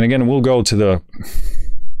 And again, we'll go to the.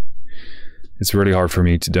 It's really hard for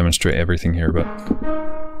me to demonstrate everything here, but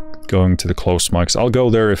going to the close mics, I'll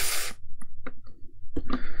go there if,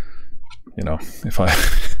 you know, if I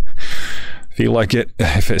feel like it.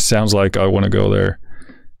 If it sounds like I want to go there,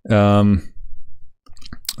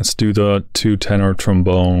 Let's do the 2 tenor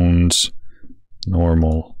trombones,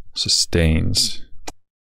 normal sustains.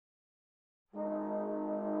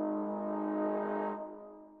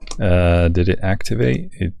 Did it activate?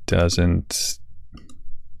 It doesn't.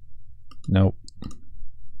 Nope.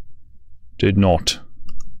 Did not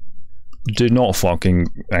fucking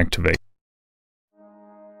activate.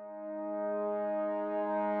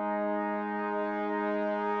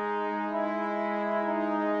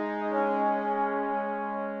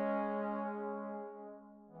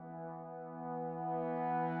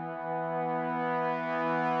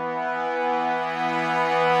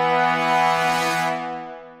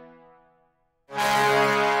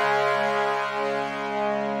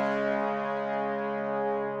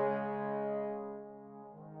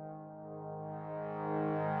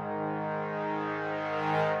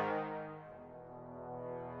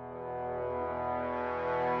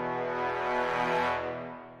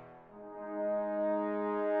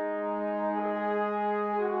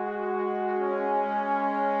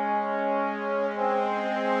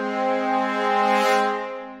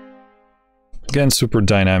 Again, super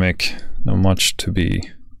dynamic, not much to be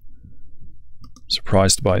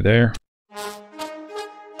surprised by there.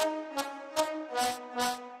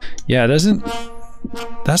 Yeah, this is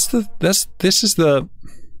the,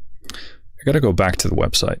 I gotta go back to the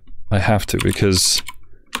website. I have to, because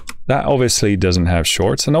that obviously doesn't have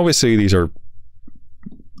shorts, and obviously these are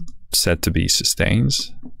set to be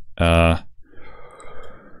sustains.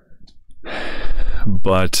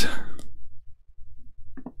 But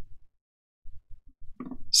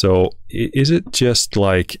so is it just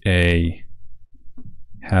like a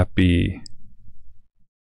happy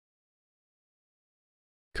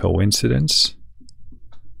coincidence?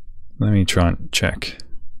 Let me try and check.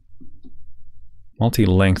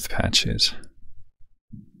 Multi-length patches.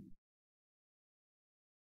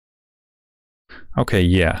 Okay,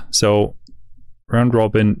 yeah. So round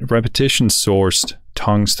robin, repetition sourced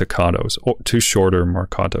tongue staccatos, or 2 shorter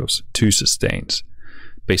marcatos, 2 sustains,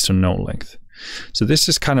 based on note length. So this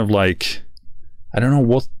is kind of like, I don't know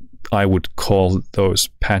what I would call those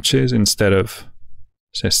patches instead of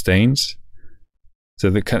sustains.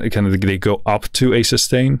 So they kind of they go up to a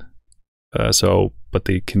sustain, but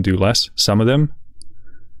they can do less. Some of them.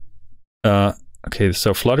 Okay,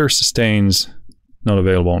 so Flutter sustains not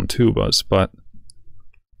available on Tubas, but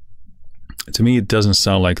to me it doesn't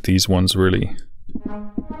sound like these ones really.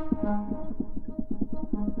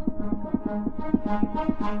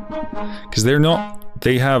 Because they're not,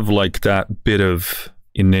 they have like that bit of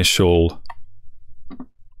initial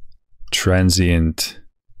transient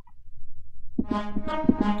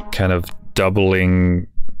kind of doubling,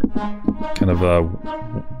 kind of a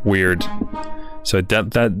weird, so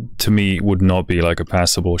that to me would not be like a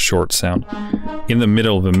passable short sound. In the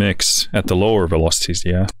middle of the mix at the lower velocities,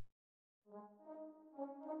 yeah.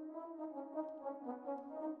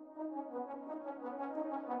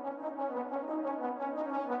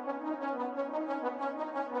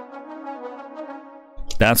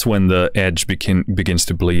 That's when the edge begins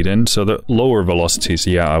to bleed in. So the lower velocities,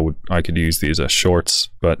 yeah, I could use these as shorts,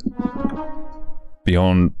 but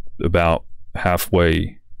beyond about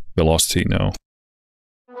halfway velocity, no.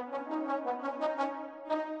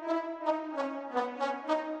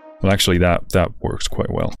 Well, actually, that works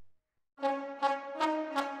quite well.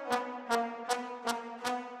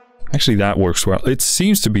 Actually, that works well. It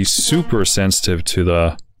seems to be super sensitive to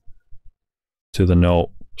the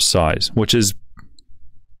note size, which is,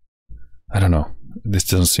 I don't know. This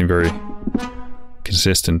doesn't seem very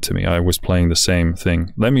consistent to me. I was playing the same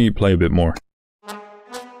thing. Let me play a bit more.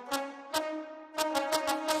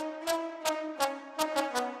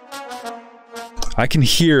 I can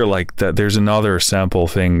hear like that there's another sample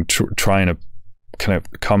thing trying to kind of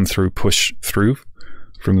come through, push through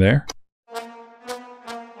from there.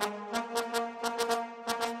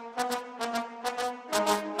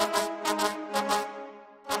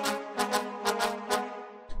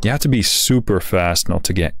 You have to be super fast not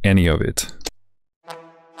to get any of it.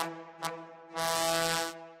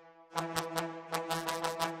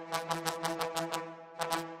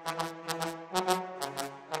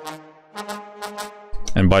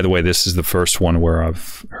 And by the way, this is the first one where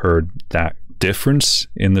I've heard that difference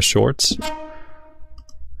in the shorts.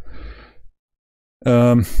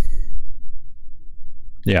 Yeah,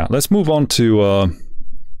 let's move on to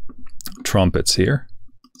trumpets here.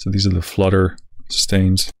 So these are the Flutter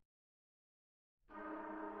sustains.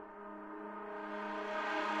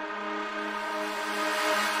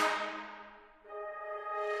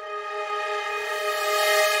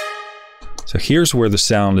 So here's where the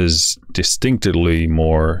sound is distinctly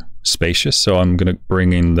more spacious, so I'm gonna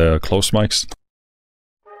bring in the close mics.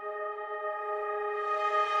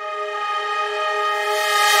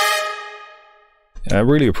 I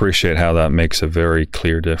really appreciate how that makes a very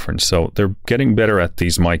clear difference. So they're getting better at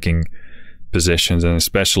these miking positions, and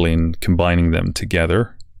especially in combining them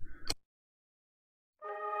together.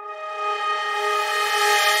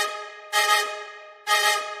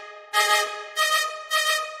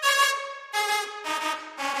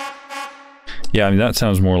 Yeah, I mean, that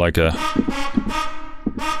sounds more like a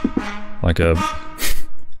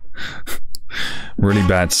really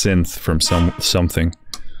bad synth from something.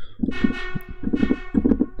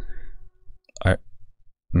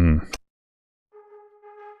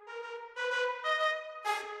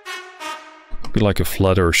 Be like a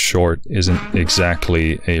Flutter short isn't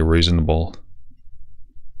exactly a reasonable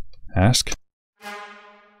ask.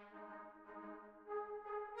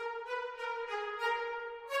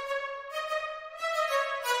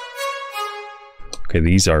 Okay,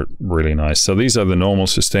 these are really nice. So these are the normal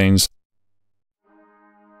sustains.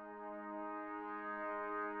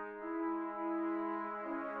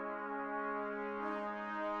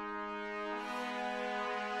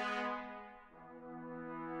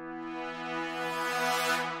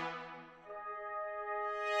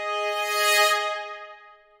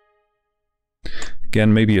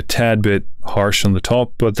 Again, maybe a tad bit harsh on the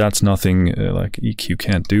top, but that's nothing like EQ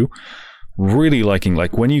can't do. Really liking,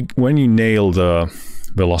 like when you nail the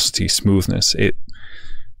velocity smoothness, it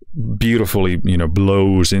beautifully, you know,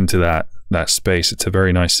 blows into that space. It's a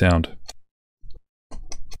very nice sound.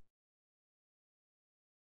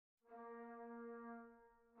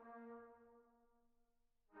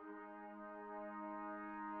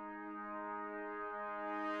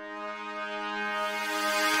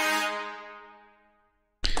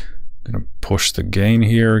 Gonna push the gain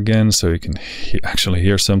here again so you can actually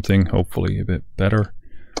hear something, hopefully a bit better.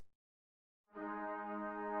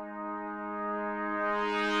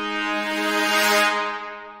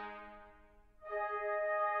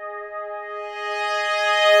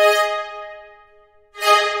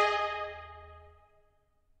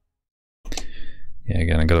 Yeah,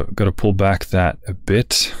 again, I gotta pull back that a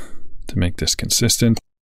bit to make this consistent.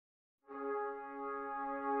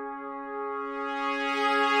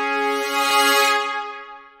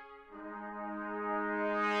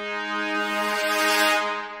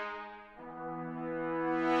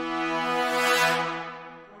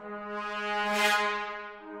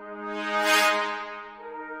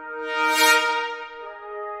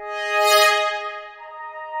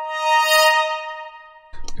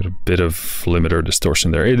 Bit of limiter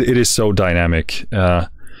distortion there. It is so dynamic. I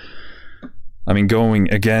mean, going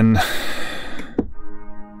again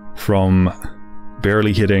from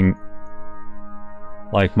barely hitting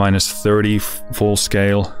like -30 full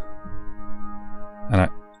scale, and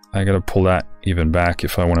I gotta pull that even back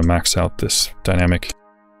if I want to max out this dynamic.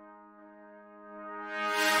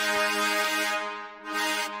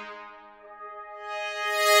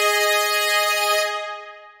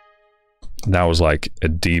 That was like a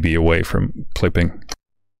dB away from clipping.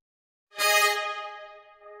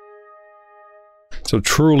 So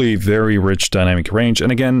truly very rich dynamic range.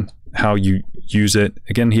 And again, how you use it.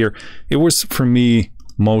 Again here, it was for me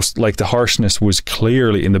most like the harshness was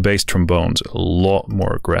clearly in the bass trombones, a lot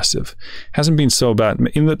more aggressive. Hasn't been so bad.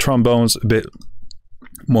 In the trombones, a bit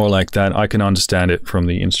more like that. I can understand it from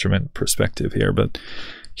the instrument perspective here, but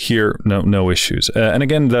here, no issues. And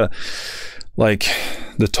again, the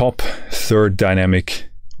top third dynamic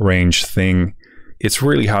range thing, it's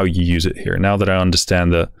really how you use it here. Now that I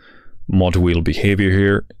understand the mod wheel behavior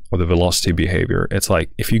here, or the velocity behavior, it's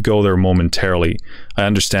like if you go there momentarily, I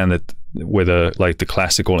understand that where the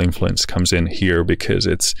classical influence comes in here, because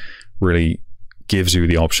it's really gives you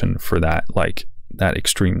the option for that, like that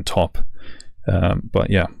extreme top. But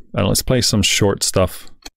yeah, let's play some short stuff.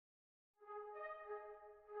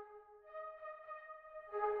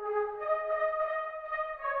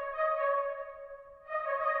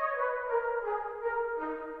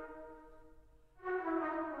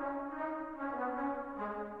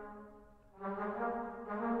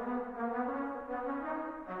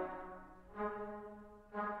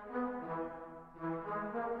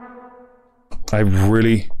 I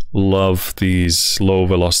really love these low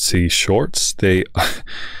velocity shorts.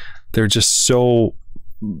 They're just so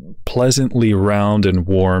pleasantly round and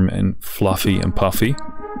warm and fluffy and puffy.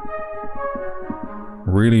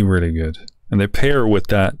 Really, really good. And they pair with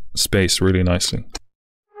that space really nicely.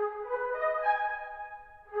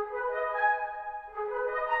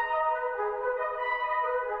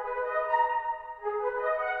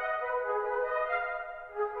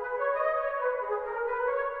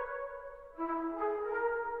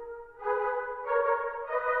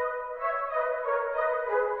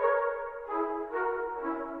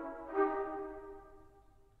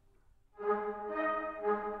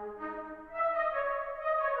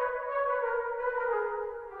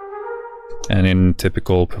 and in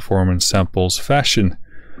typical performance samples fashion,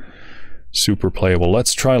 super playable.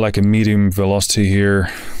 Let's try like a medium velocity here.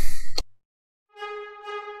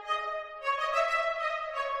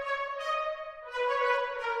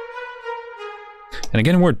 And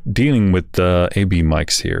again, we're dealing with the AB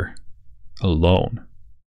mics here alone.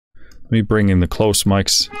 Let me bring in the close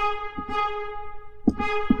mics.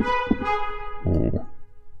 Ooh,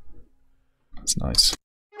 that's nice.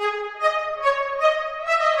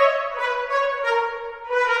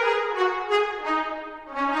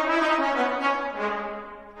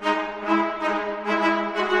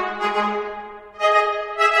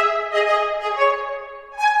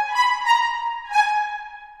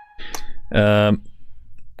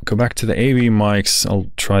 Go back to the AV mics. I'll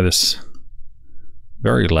try this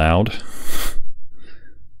very loud.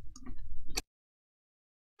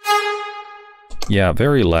 Yeah,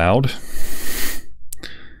 very loud.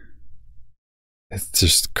 It's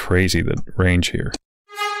just crazy, the range here.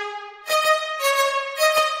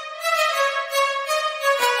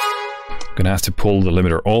 I'm gonna have to pull the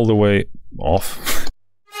limiter all the way off.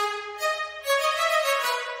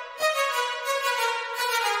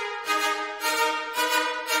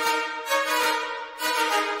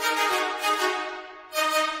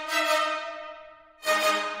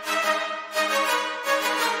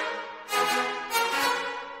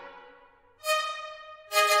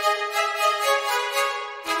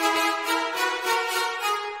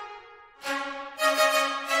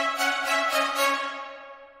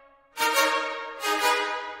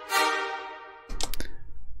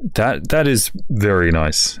 That is very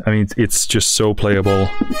nice. I mean, it's just so playable.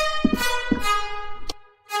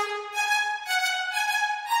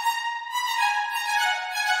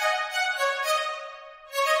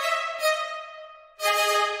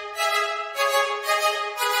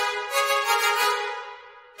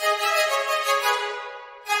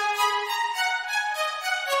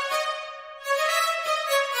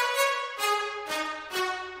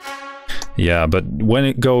 Yeah, but when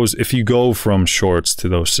it goes, if you go from shorts to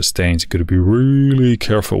those sustains, you got to be really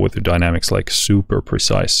careful with the dynamics, like super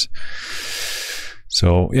precise.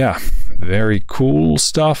 So yeah, very cool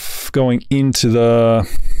stuff going into the...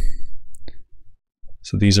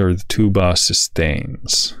 So these are the tuba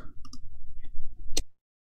sustains.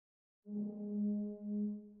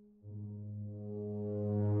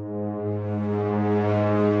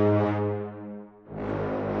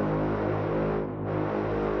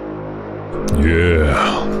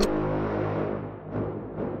 Yeah.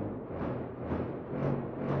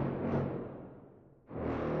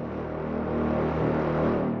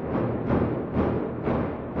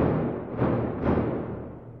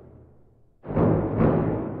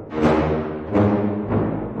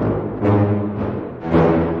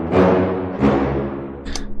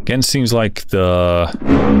 Again, seems like the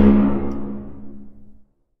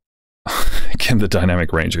again the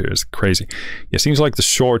dynamic range here is crazy. Yeah, seems like the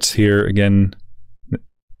shorts here again.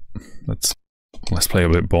 Let's play a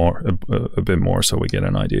bit more, so we get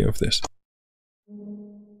an idea of this.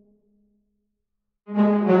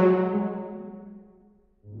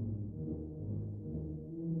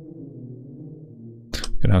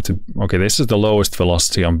 Gonna have to. Okay, this is the lowest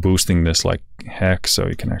velocity. I'm boosting this like heck, so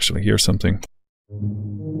you can actually hear something.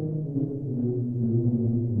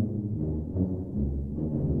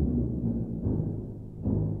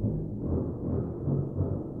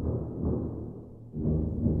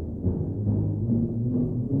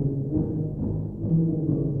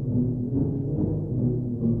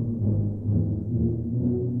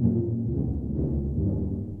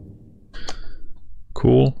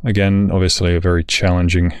 Cool. Again, obviously a very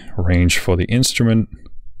challenging range for the instrument,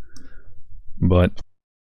 but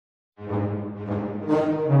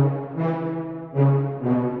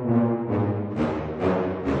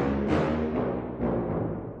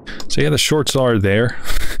so yeah, the shorts are there.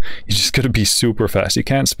 You just got to be super fast. You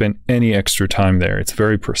can't spend any extra time there. It's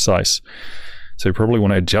very precise. So you probably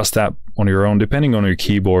want to adjust that on your own, depending on your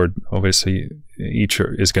keyboard. Obviously, each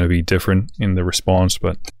is going to be different in the response,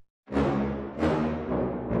 but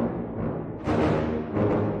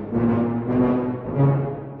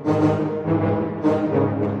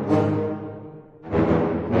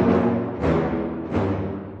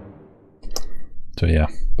so yeah,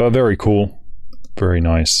 but very cool, very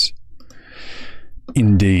nice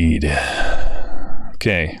indeed.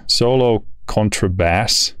 Okay, solo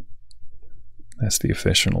contrabass. That's the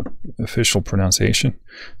official pronunciation.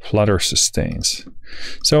 Flutter sustains.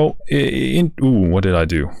 So ooh, what did I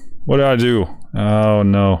do? What did I do? Oh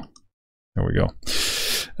no. There we go.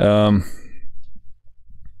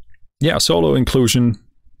 Yeah, solo inclusion.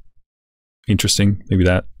 Interesting. Maybe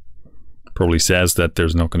that Probably says that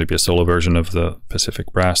there's not going to be a solo version of the Pacific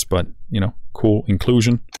Brass, but, you know, cool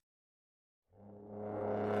inclusion.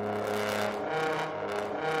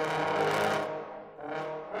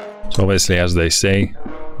 So obviously, as they say,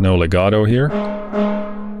 no legato here.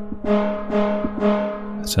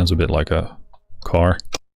 It sounds a bit like a car.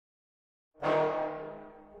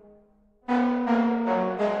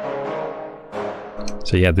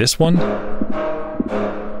 So yeah, this one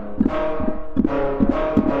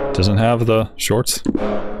doesn't have the shorts,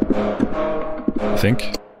 I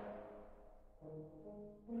think.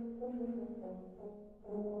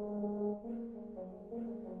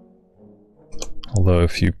 Although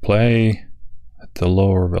if you play at the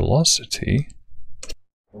lower velocity,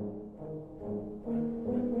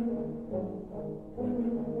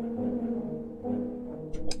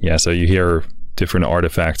 yeah, so you hear different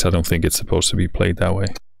artifacts. I don't think it's supposed to be played that way.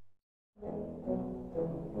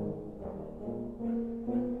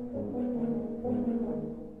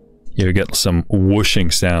 You get some whooshing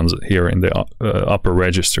sounds here in the upper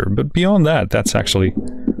register, but beyond that, that's actually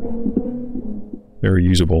very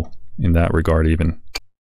usable in that regard even.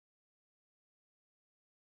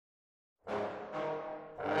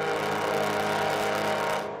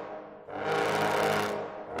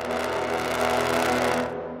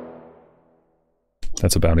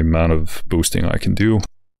 That's about the amount of boosting I can do.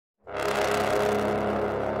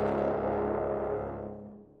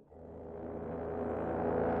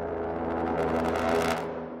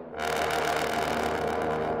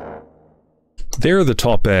 There, the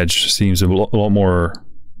top edge seems a lot more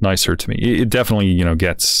nicer to me. It definitely, you know,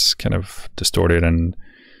 gets kind of distorted, and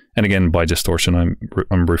again, by distortion,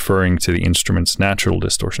 I'm referring to the instrument's natural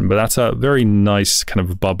distortion, but that's a very nice kind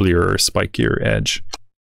of bubblier, spikier edge.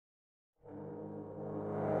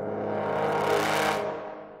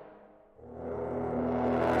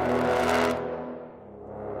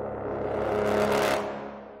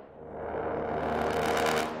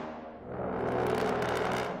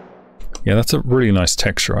 Yeah, that's a really nice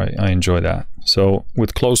texture. I enjoy that. So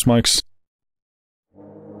with closed mics,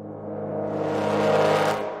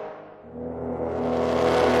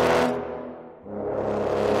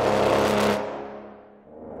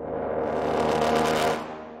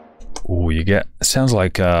 ooh, you get, it sounds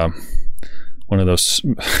like one of those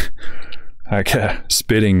like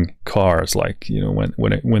spitting cars, like, you know,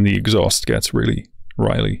 when the exhaust gets really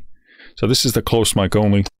riley. So this is the closed mic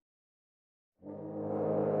only.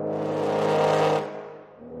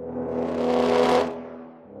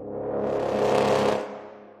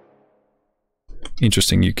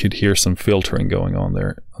 Interesting, you could hear some filtering going on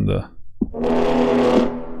there on the...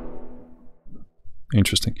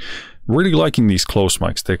 Interesting. Really liking these close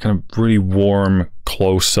mics. They're kind of really warm,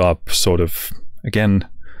 close-up, sort of... Again,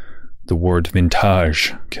 the word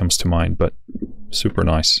vintage comes to mind, but super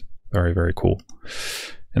nice. Very, very cool.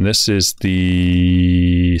 And this is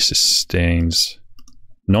the Sustains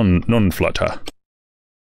non-Flutter.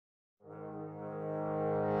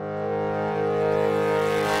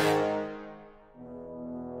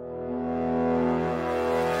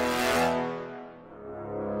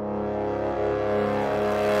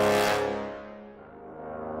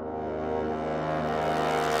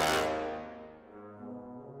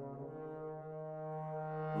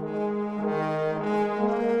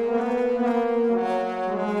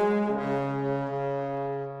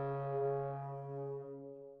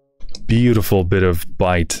 Beautiful bit of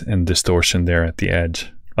bite and distortion there at the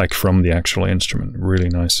edge, like from the actual instrument. Really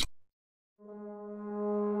nice.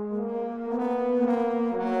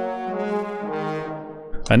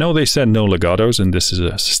 I know they said no legatos and this is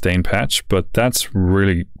a sustain patch, but that's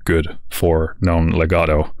really good for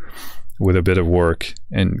non-legato. With a bit of work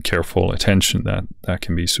and careful attention, that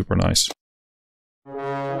can be super nice.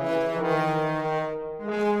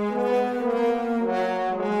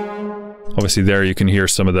 Obviously there you can hear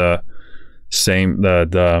some of the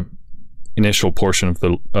the initial portion of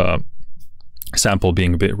the sample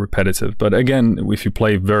being a bit repetitive, but again, if you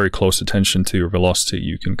play very close attention to your velocity,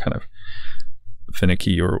 you can kind of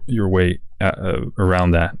finicky your way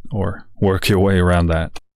around that, or work your way around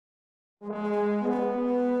that.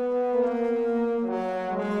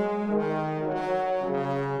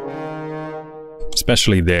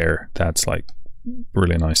 Especially there, that's like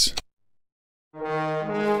really nice.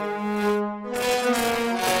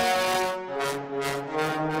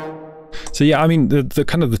 So yeah, I mean, the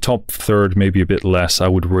kind of the top third, maybe a bit less, I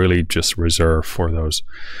would really just reserve for those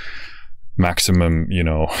maximum, you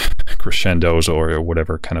know, crescendos or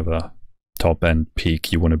whatever kind of a top end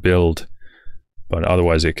peak you want to build. But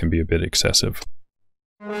otherwise it can be a bit excessive.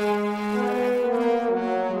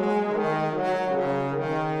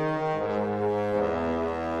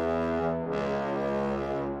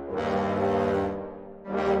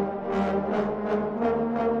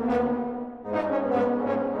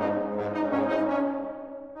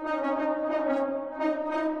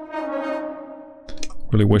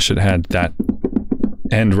 really wish it had that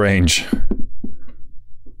end range.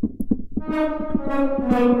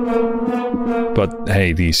 But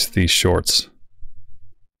hey, these shorts,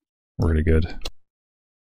 really good.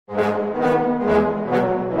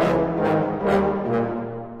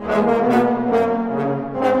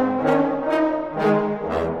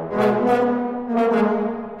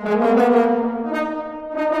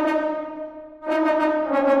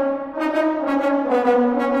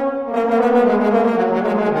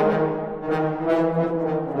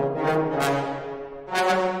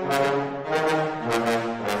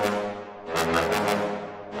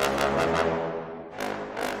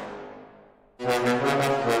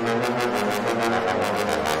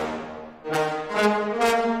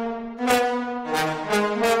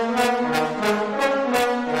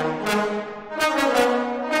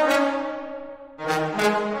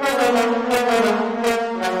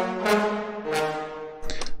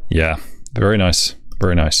 Yeah, very nice,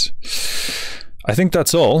 very nice. I think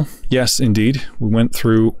that's all. Yes, indeed, we went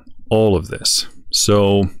through all of this.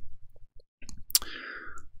 So,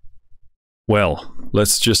 well,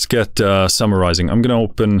 let's just get summarizing. I'm going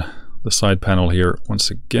to open the side panel here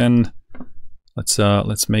once again.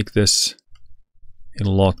 Let's make this a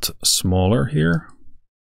lot smaller here,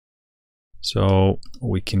 so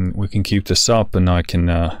we can keep this up, and I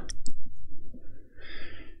can.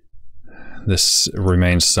 This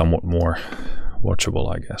remains somewhat more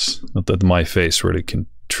watchable, I guess. Not that my face really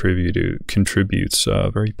contributes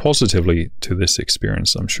very positively to this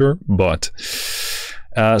experience, I'm sure. But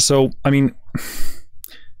so, I mean,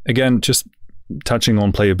 again, just touching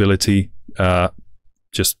on playability,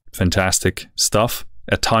 just fantastic stuff.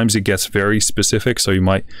 At times it gets very specific, so you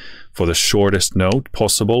might, for the shortest note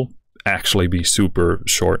possible, actually be super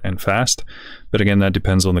short and fast. But again, that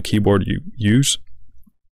depends on the keyboard you use.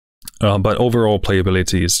 But overall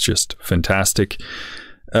playability is just fantastic.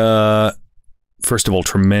 First of all,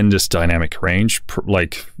 tremendous dynamic range,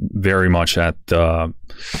 like very much at the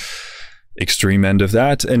extreme end of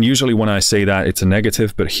that. And usually when I say that, it's a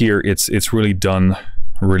negative, but here it's really done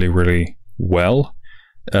really well.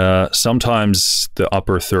 Sometimes the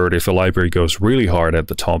upper third, if a library goes really hard at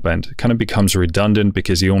the top end, it kind of becomes redundant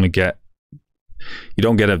because you don't get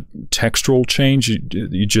a textural change.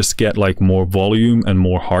 You just get like more volume and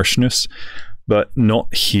more harshness, but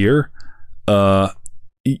not here.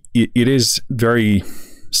 It is very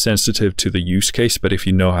sensitive to the use case, but if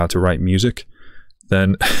you know how to write music,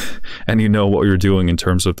 then and you know what you're doing in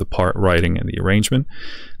terms of the part writing and the arrangement,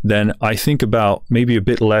 then I think about maybe a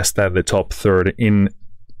bit less than the top third in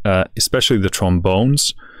especially the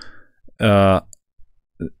trombones. That's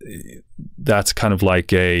kind of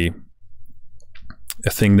like a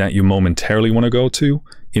thing that you momentarily want to go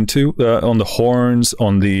into. On the horns,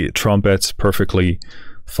 on the trumpets, perfectly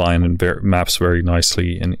fine and maps very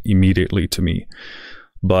nicely and immediately to me.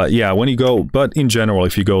 But yeah, but in general,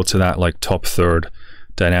 if you go to that like top third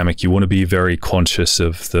dynamic, you want to be very conscious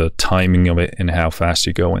of the timing of it and how fast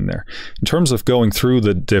you go in there. In terms of going through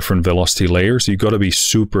the different velocity layers, you got to be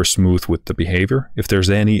super smooth with the behavior. If there's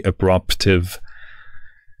any abruptive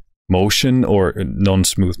motion or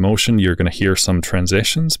non-smooth motion, you're going to hear some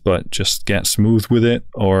transitions, but just get smooth with it,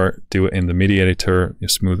 or do it in the MIDI editor, you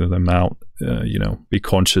smoothen them out, be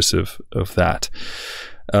conscious of that.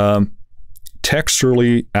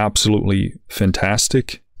 Texturally, absolutely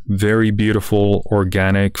fantastic, very beautiful,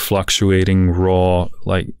 organic, fluctuating, raw,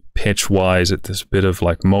 like pitch-wise, there's a bit of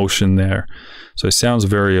like motion there, so it sounds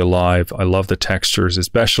very alive. I love the textures,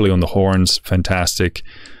 especially on the horns, fantastic.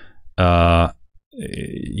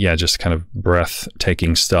 Yeah, just kind of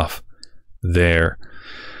breathtaking stuff there.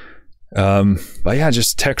 But yeah,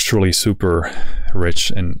 just texturally super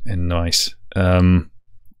rich and nice. In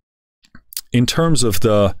terms of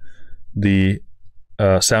the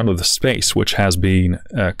sound of the space, which has been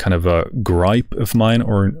kind of a gripe of mine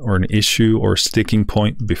or an issue or sticking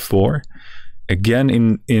point before,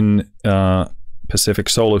 again in Pacific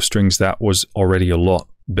Solo Strings, that was already a lot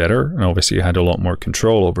better, and obviously you had a lot more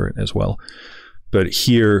control over it as well. But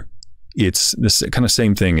here, it's this kind of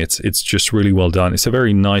same thing. It's just really well done. It's a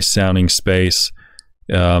very nice sounding space.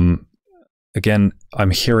 Again,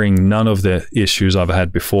 I'm hearing none of the issues I've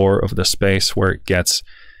had before of the space, where it gets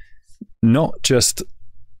not just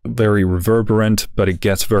very reverberant, but it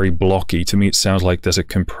gets very blocky. To me, it sounds like there's a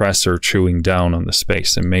compressor chewing down on the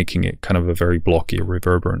space and making it kind of a very blocky,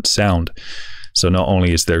 reverberant sound. So not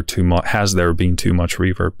only is there has there been too much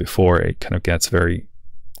reverb before, it kind of gets very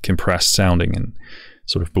compressed sounding and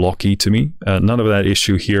sort of blocky to me. None of that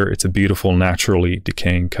issue here. It's a beautiful, naturally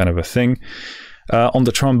decaying kind of a thing. On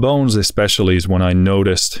the trombones especially is when I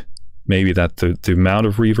noticed maybe that the amount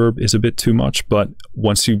of reverb is a bit too much. But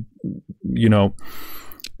once you know,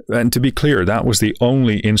 and to be clear, that was the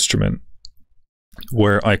only instrument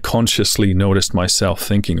where I consciously noticed myself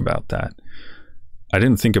thinking about that. I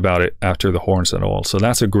didn't think about it after the horns at all. So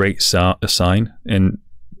that's a great sign. And,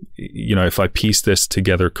 you know, if I piece this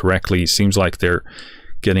together correctly, it seems like they're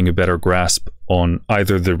getting a better grasp on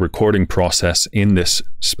either the recording process in this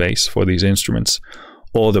space for these instruments,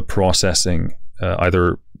 or the processing,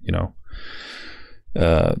 either, you know,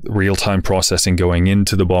 real-time processing going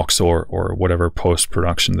into the box, or whatever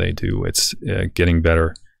post-production they do. It's getting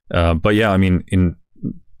better. But yeah, I mean, in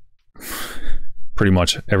pretty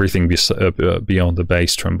much everything beyond the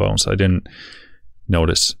bass trombones, I didn't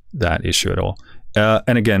notice that issue at all.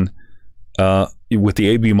 And again, with the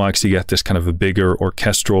AB mics, you get this kind of a bigger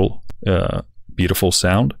orchestral, beautiful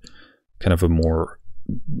sound, kind of a more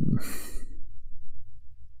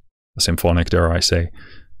symphonic, dare I say,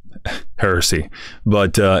 heresy.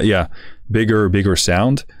 But yeah, bigger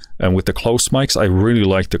sound. And with the close mics, I really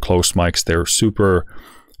like the close mics. They're super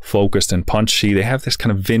focused and punchy. They have this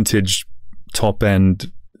kind of vintage top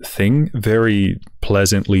end thing, very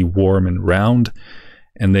pleasantly warm and round,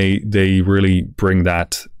 and they really bring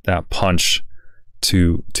that punch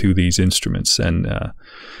to these instruments. And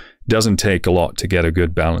doesn't take a lot to get a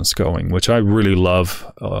good balance going, which I really love.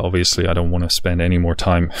 Obviously, I don't want to spend any more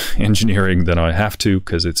time engineering than I have to,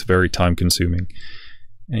 because it's very time consuming.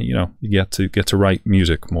 And you know, you get to write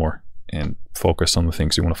music more and focus on the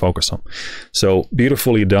things you want to focus on. So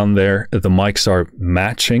beautifully done there. The mics are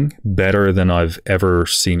matching better than I've ever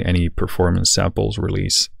seen any performance samples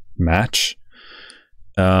release match.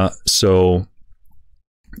 So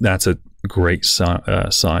that's a great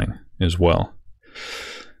sign as well.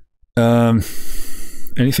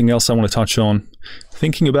 Anything else I want to touch on?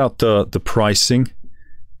 Thinking about the pricing.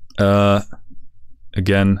 Again,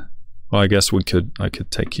 well, I guess I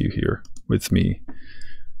could take you here with me.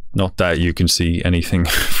 Not that you can see anything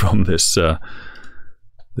from this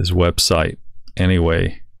this website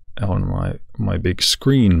anyway on my big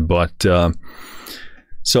screen, but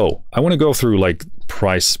so I want to go through like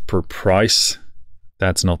price per price.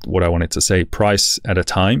 That's not what I wanted to say. Price at a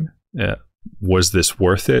time. Was this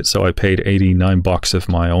worth it? So I paid $89 of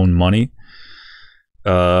my own money,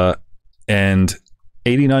 and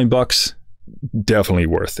 $89, definitely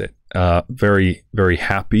worth it. Very, very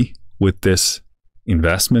happy with this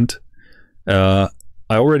investment. I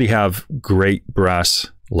already have great brass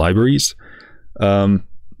libraries. That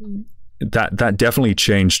definitely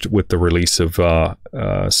changed with the release of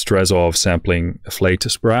Strezov sampling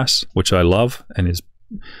Flatus brass, which I love, and is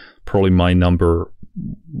probably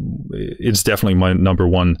it's definitely my number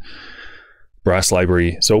one brass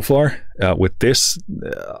library so far. With this,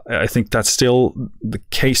 I think that's still the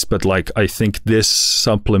case, but like I think this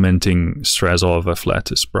supplementing Strezov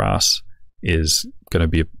Flatus brass is going to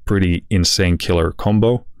be a pretty insane killer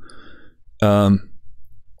combo. But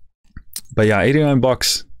yeah,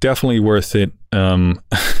 $89, definitely worth it.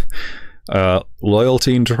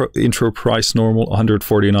 Loyalty intro price normal,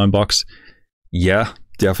 $149. Yeah,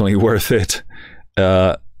 definitely worth it.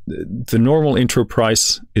 The normal intro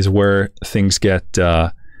price is where things get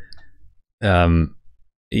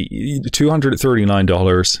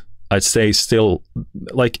 $239. I'd say still,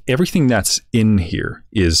 like, everything that's in here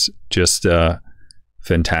is just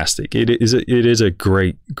fantastic. It is a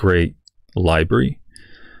great library.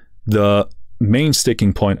 The main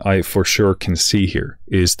sticking point I for sure can see here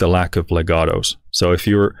is the lack of legatos. So if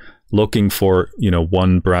you're looking for, you know,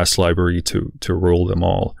 one brass library to rule them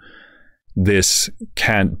all, this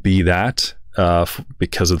can't be that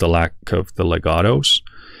because of the lack of the legatos.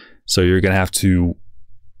 So you're gonna have to,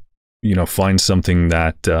 you know, find something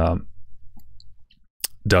that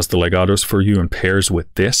does the legatos for you and pairs with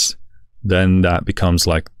this. Then that becomes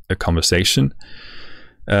like a conversation.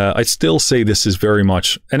 I'd still say this is very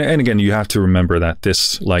much, and again, you have to remember that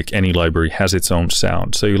this, like any library, has its own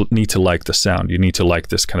sound. So you need to like the sound. You need to like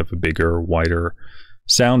this kind of a bigger, wider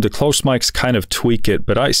sound. The close mics kind of tweak it,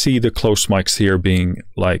 but I see the close mics here being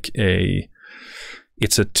like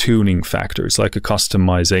it's a tuning factor. It's like a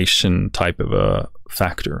customization type of a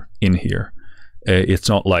factor in here. It's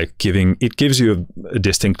not like it gives you a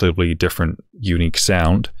distinctively different, unique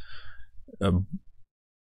sound.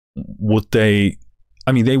 Would they?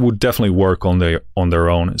 I mean, they would definitely work on their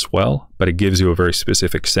own as well, but it gives you a very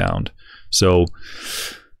specific sound. So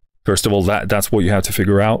first of all, that's what you have to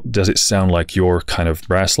figure out. Does it sound like your kind of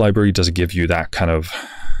brass library? Does it give you that kind of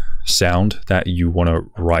sound that you want to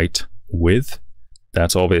write with?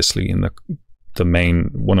 That's obviously in one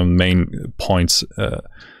of the main points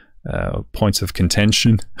points of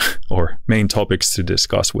contention or main topics to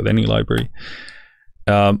discuss with any library.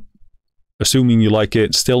 Assuming you like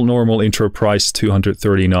it, still normal intro price,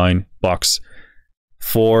 $239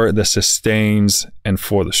 for the sustains and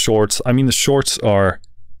for the shorts. I mean, the shorts are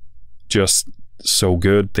just so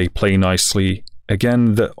good. They play nicely.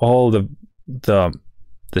 Again, all the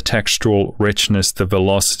textural richness, the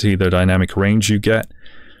velocity, the dynamic range you get,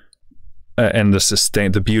 and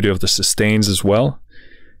the beauty of the sustains as well.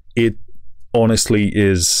 It honestly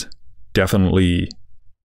is definitely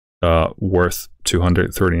worth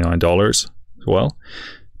 $239 as well.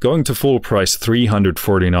 Going to full price,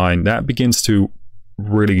 $349. That begins to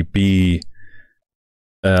really be.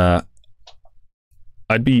 I'd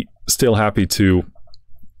be still happy to,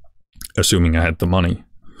 assuming I had the money,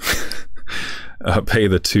 pay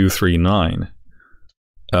the $239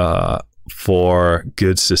 for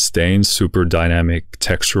good sustains, super dynamic,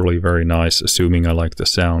 texturally very nice, assuming I like the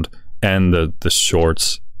sound, and the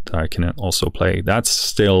shorts that I can also play. That's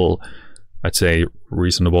still, I'd say,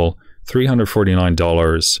 reasonable.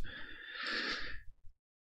 $349.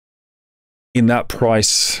 In that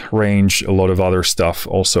price range, a lot of other stuff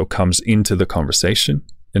also comes into the conversation.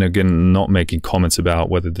 And again, not making comments about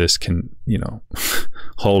whether this can, you know,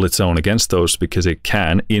 hold its own against those, because it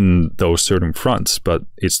can in those certain fronts, but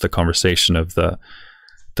it's the conversation of the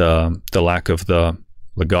lack of the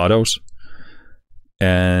legatos.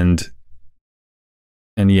 And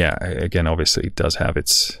yeah, again, obviously it does have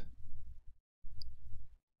its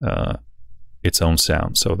own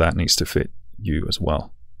sound, so that needs to fit you as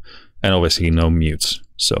well. And obviously no mutes,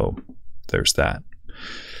 so there's that.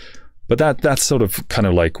 But that's sort of kind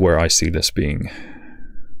of like where I see this being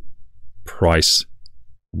price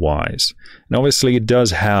wise. And obviously it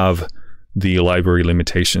does have the library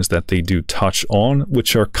limitations that they do touch on,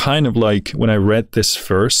 which are kind of like, when I read this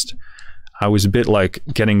first, I was a bit like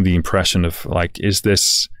getting the impression of like, is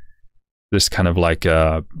this kind of like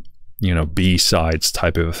a, you know, B-sides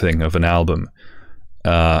type of a thing of an album?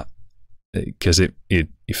 Because it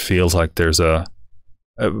feels like there's a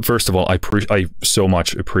first of all, I so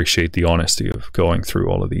much appreciate the honesty of going through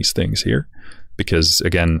all of these things here, because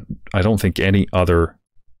again, I don't think any other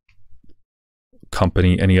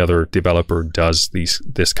company, any other developer does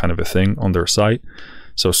this kind of a thing on their site.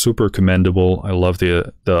 So super commendable. I love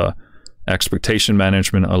the expectation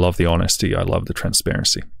management. I love the honesty. I love the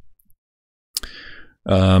transparency.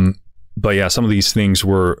 But yeah, some of these things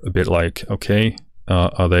were a bit like, okay,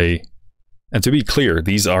 are they? And to be clear,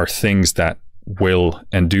 these are things that will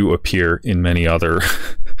and do appear in many other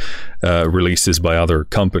releases by other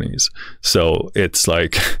companies. So it's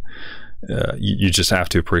like you just have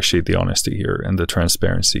to appreciate the honesty here and the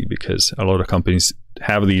transparency, because a lot of companies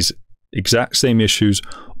have these exact same issues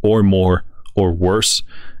or more or worse,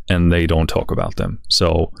 and they don't talk about them.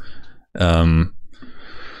 So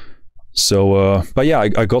but yeah,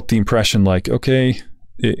 I got the impression like, okay,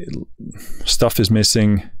 stuff is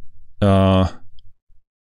missing, but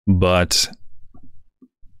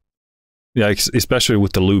yeah, especially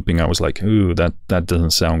with the looping, I was like, ooh, that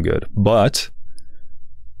doesn't sound good. But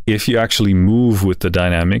if you actually move with the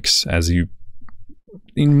dynamics, as you,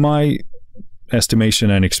 in my estimation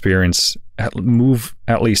and experience, move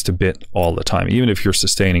at least a bit all the time, even if you're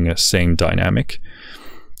sustaining a same dynamic,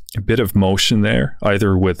 a bit of motion there,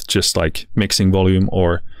 either with just like mixing volume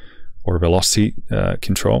or velocity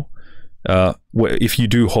control. If you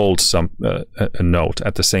do hold a note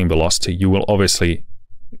at the same velocity, you will obviously,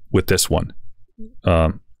 with this one,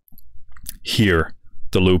 hear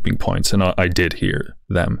the looping points, and I did hear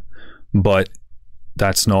them, but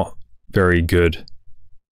that's not very good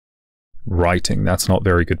writing. That's not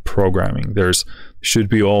very good programming. There's should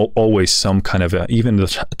be always some kind of even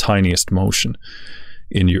the tiniest motion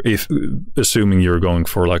in your, if assuming you're going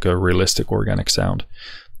for like a realistic organic sound,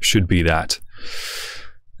 should be that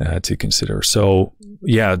to consider. So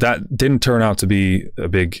yeah, that didn't turn out to be a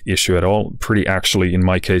big issue at all. Pretty, actually, in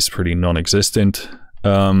my case, pretty non-existent.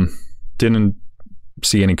 Didn't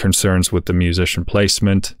see any concerns with the musician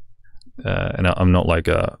placement, and I'm not like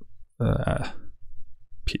a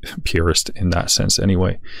purist in that sense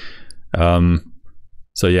anyway.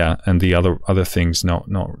 So yeah, and the other things, not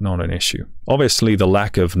an issue. Obviously, the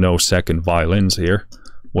lack of no second violins here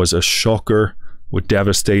was a shocker.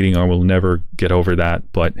 Devastating. I will never get over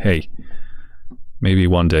that, but hey, maybe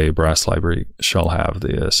one day a brass library shall have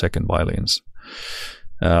the second violins.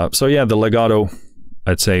 So yeah, the legato,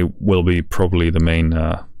 I'd say, will be probably the main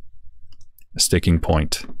sticking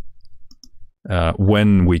point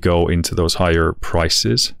when we go into those higher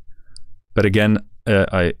prices. But again,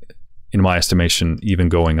 in my estimation, even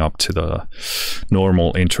going up to the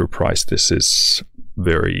normal intro price, this is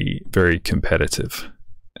very, very competitive,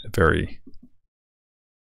 very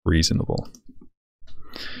reasonable.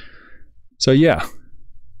 So yeah,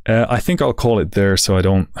 I think I'll call it there so I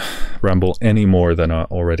don't ramble any more than I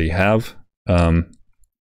already have.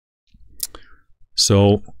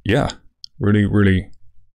 So yeah, really, really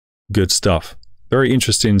good stuff. Very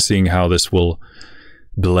interesting seeing how this will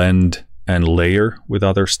blend and layer with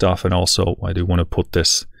other stuff. And also I do want to put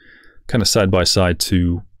this kind of side by side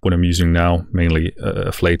to what I'm using now, mainly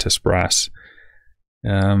a flatus brass.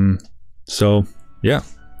 So yeah,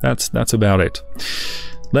 that's about it.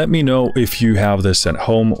 Let me know if you have this at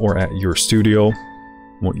home or at your studio,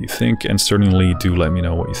 what you think, and certainly do let me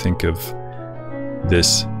know what you think of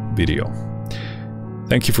this video.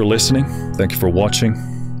 Thank you for listening. Thank you for watching.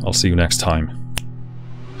 I'll see you next time.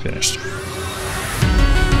 Finished.